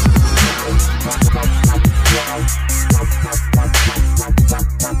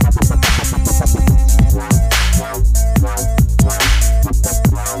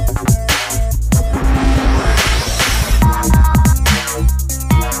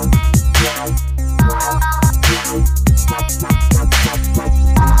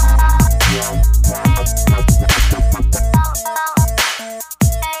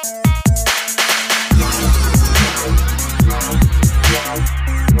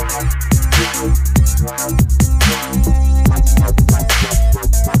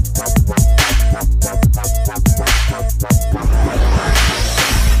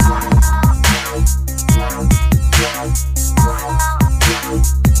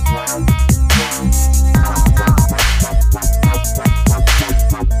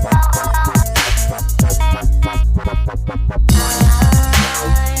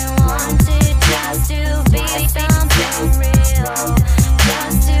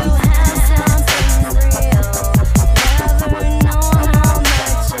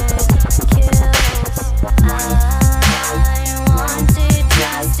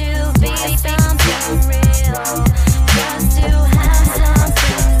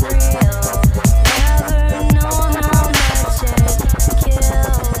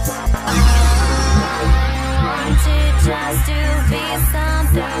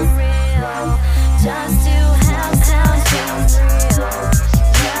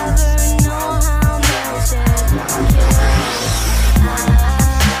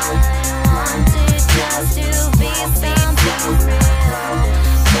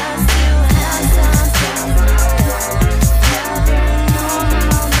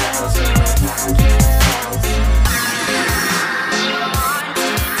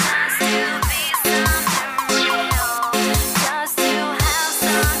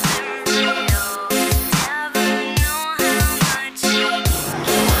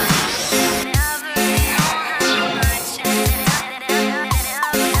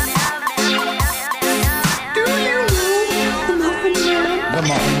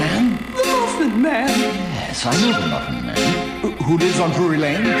 Yes, I know the Muffin Man. Who lives on Drury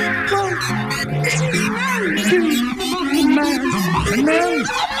Lane? Muffin Man?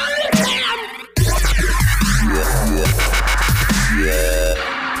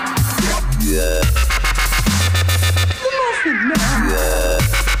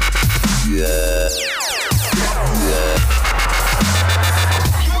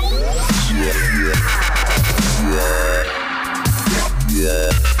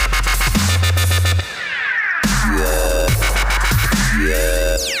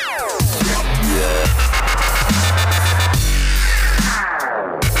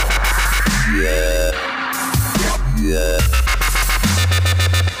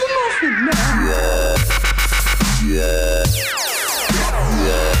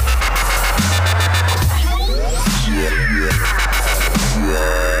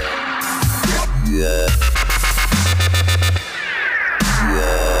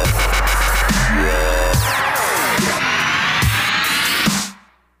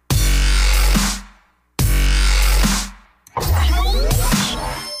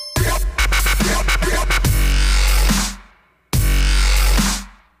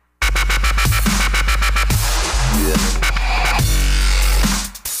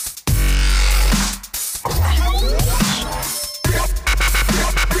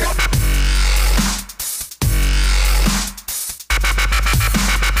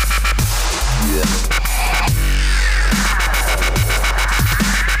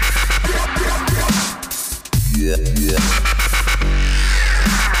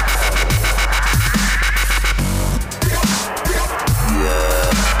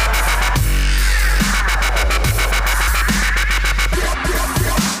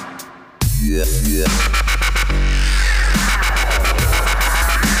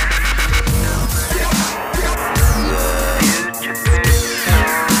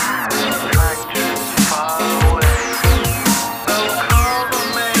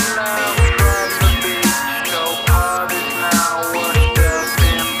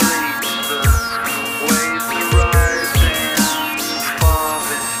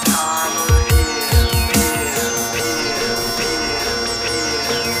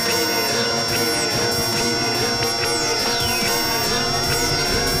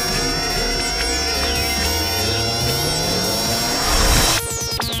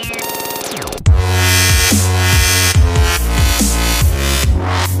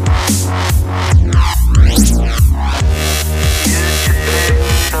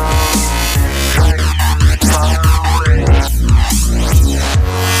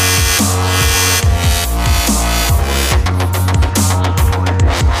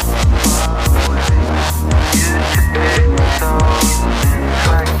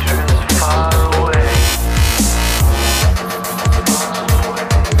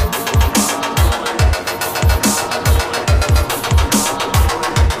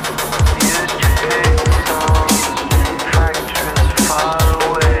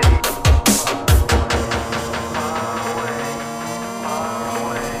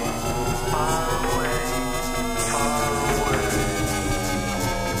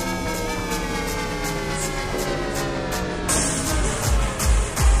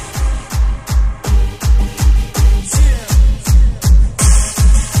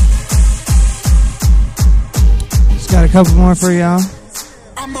 Got a couple more for y'all.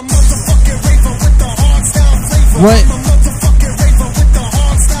 What?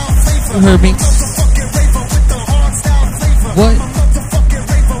 You heard me. What?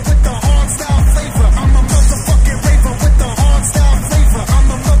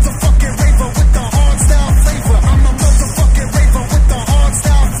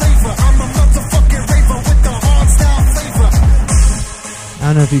 I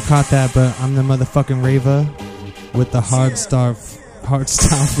don't know if you caught that, but I'm the motherfucking raver with the hard style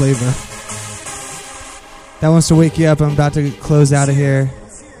flavor. That wants to wake you up. I'm about to close out of here.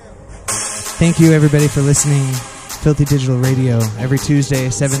 Thank you everybody for listening. Filthy Digital Radio every Tuesday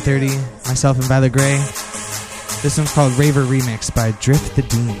 7:30. Myself and Violet Gray. This one's called Raver Remix by Drift the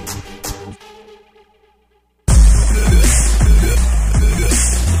Dean.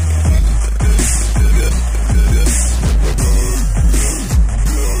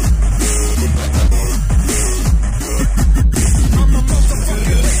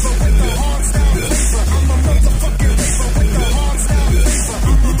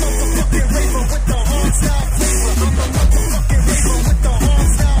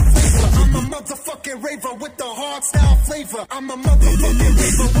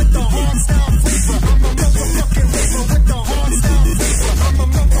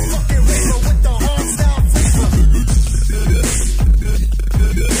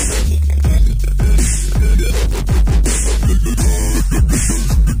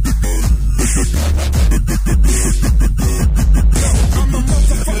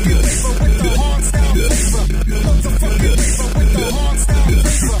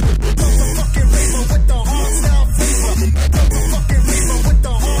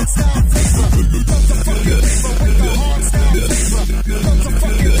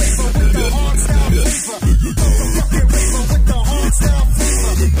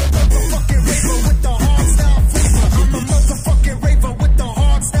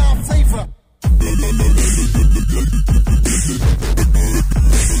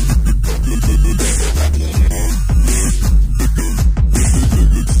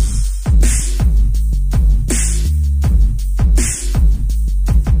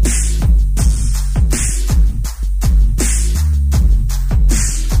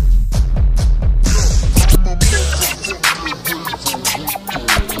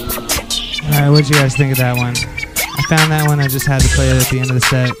 What'd you guys think of that one? I found that one, I just had to play it at the end of the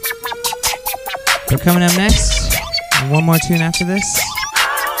set. But coming up next, and one more tune after this.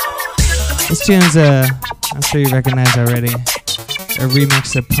 This tune's I'm sure you recognize already. A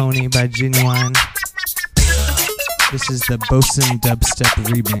remix of Pony by Genuine. This is the Bosun Dubstep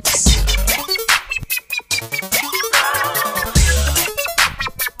remix.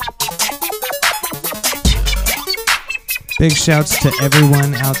 Big shouts to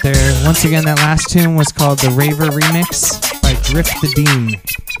everyone out there. Once again, that last tune was called the Raver Remix by Drift the Dean.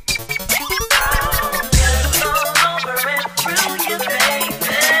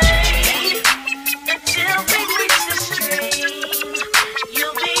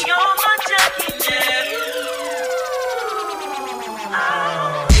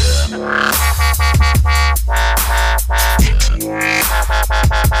 Oh.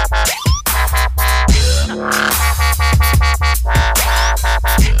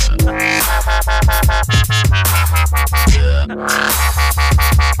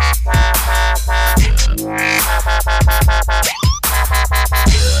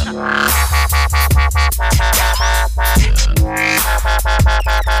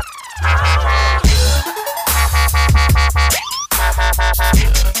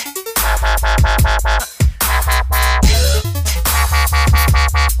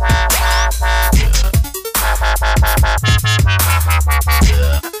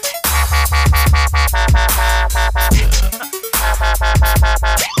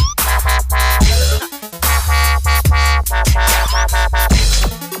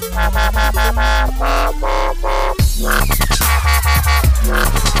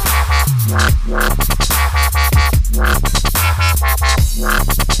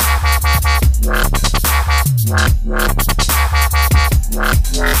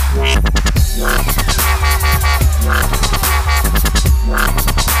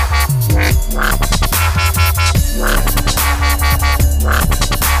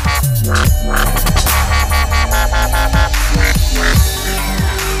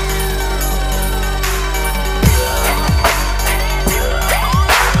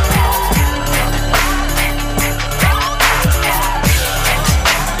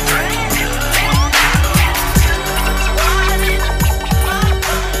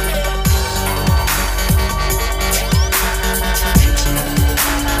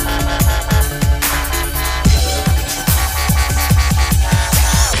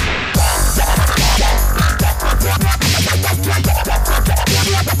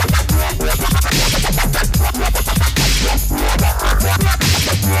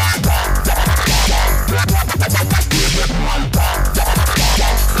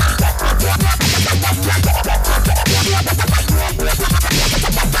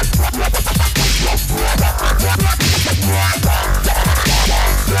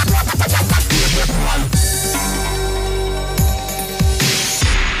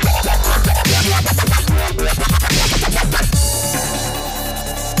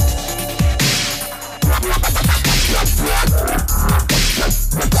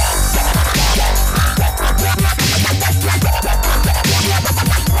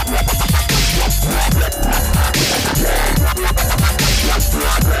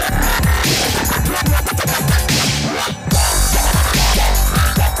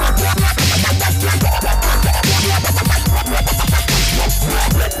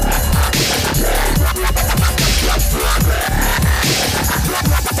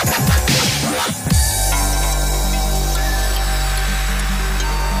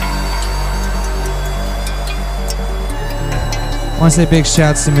 Want to say big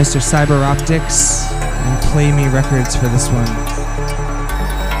shouts to Mr. Cyber Optics and Play Me Records for this one.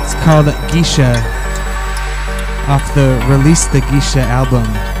 It's called Geisha, off the Release the Geisha album.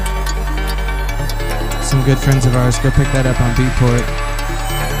 Some good friends of ours, go pick that up on Beatport.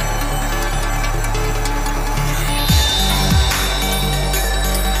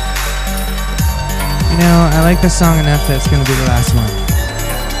 You know, I like the song enough that it's going to be the last one.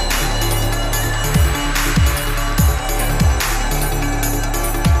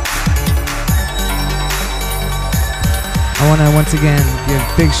 I want to once again give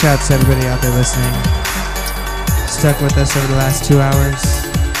big shouts to everybody out there listening. Stuck with us over the last 2 hours.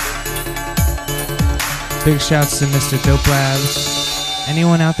 Big shouts to Mr. Dope Labs.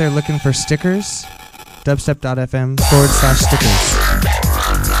 Anyone out there looking for stickers? Dubstep.fm/stickers.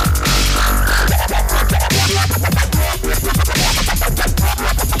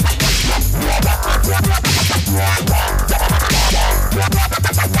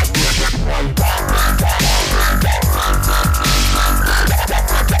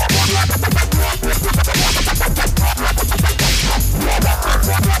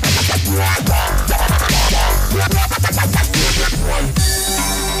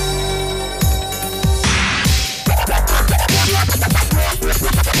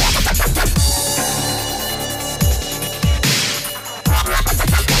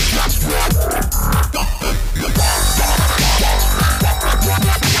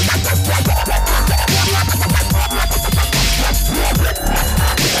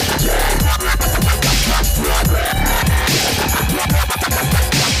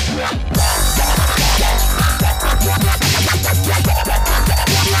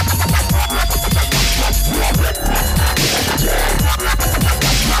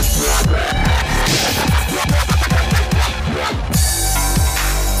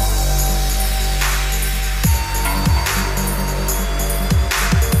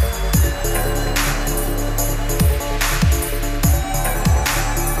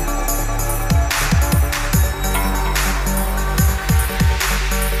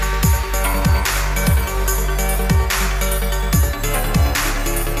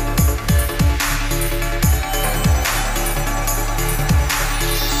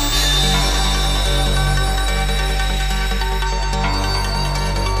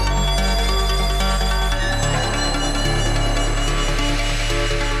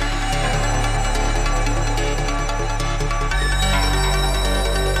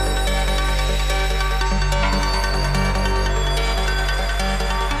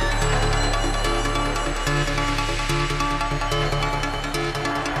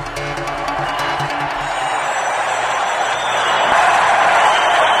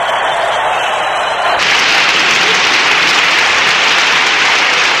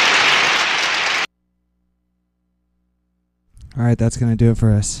 Alright, that's going to do it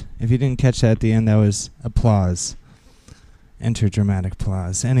for us. If you didn't catch that at the end, that was applause. Enter dramatic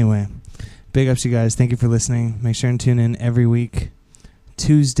applause. Anyway, big ups you guys. Thank you for listening. Make sure and tune in every week.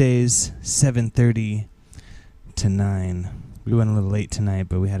 Tuesdays, 7:30 to 9. We went a little late tonight,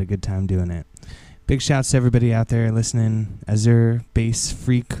 but we had a good time doing it. Big shouts to everybody out there listening. Azure, Bass,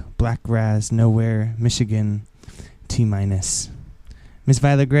 Freak, Black Raz, Nowhere, Michigan, T-. Miss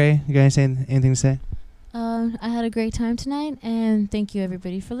Violet Gray, you guys anything to say? I had a great time tonight, and thank you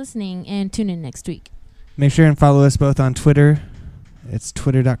everybody for listening, and tune in next week. Make sure and follow us both on Twitter. It's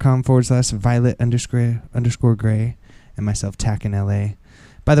twitter.com/Violet_Gray and myself, Tack in LA.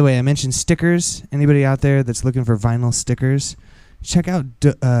 By the way, I mentioned stickers. Anybody out there that's looking for vinyl stickers, check out,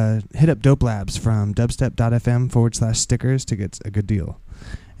 hit up Dope Labs from dubstep.fm/stickers to get a good deal.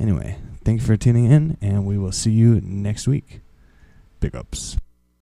 Anyway, thank you for tuning in, and we will see you next week. Big ups.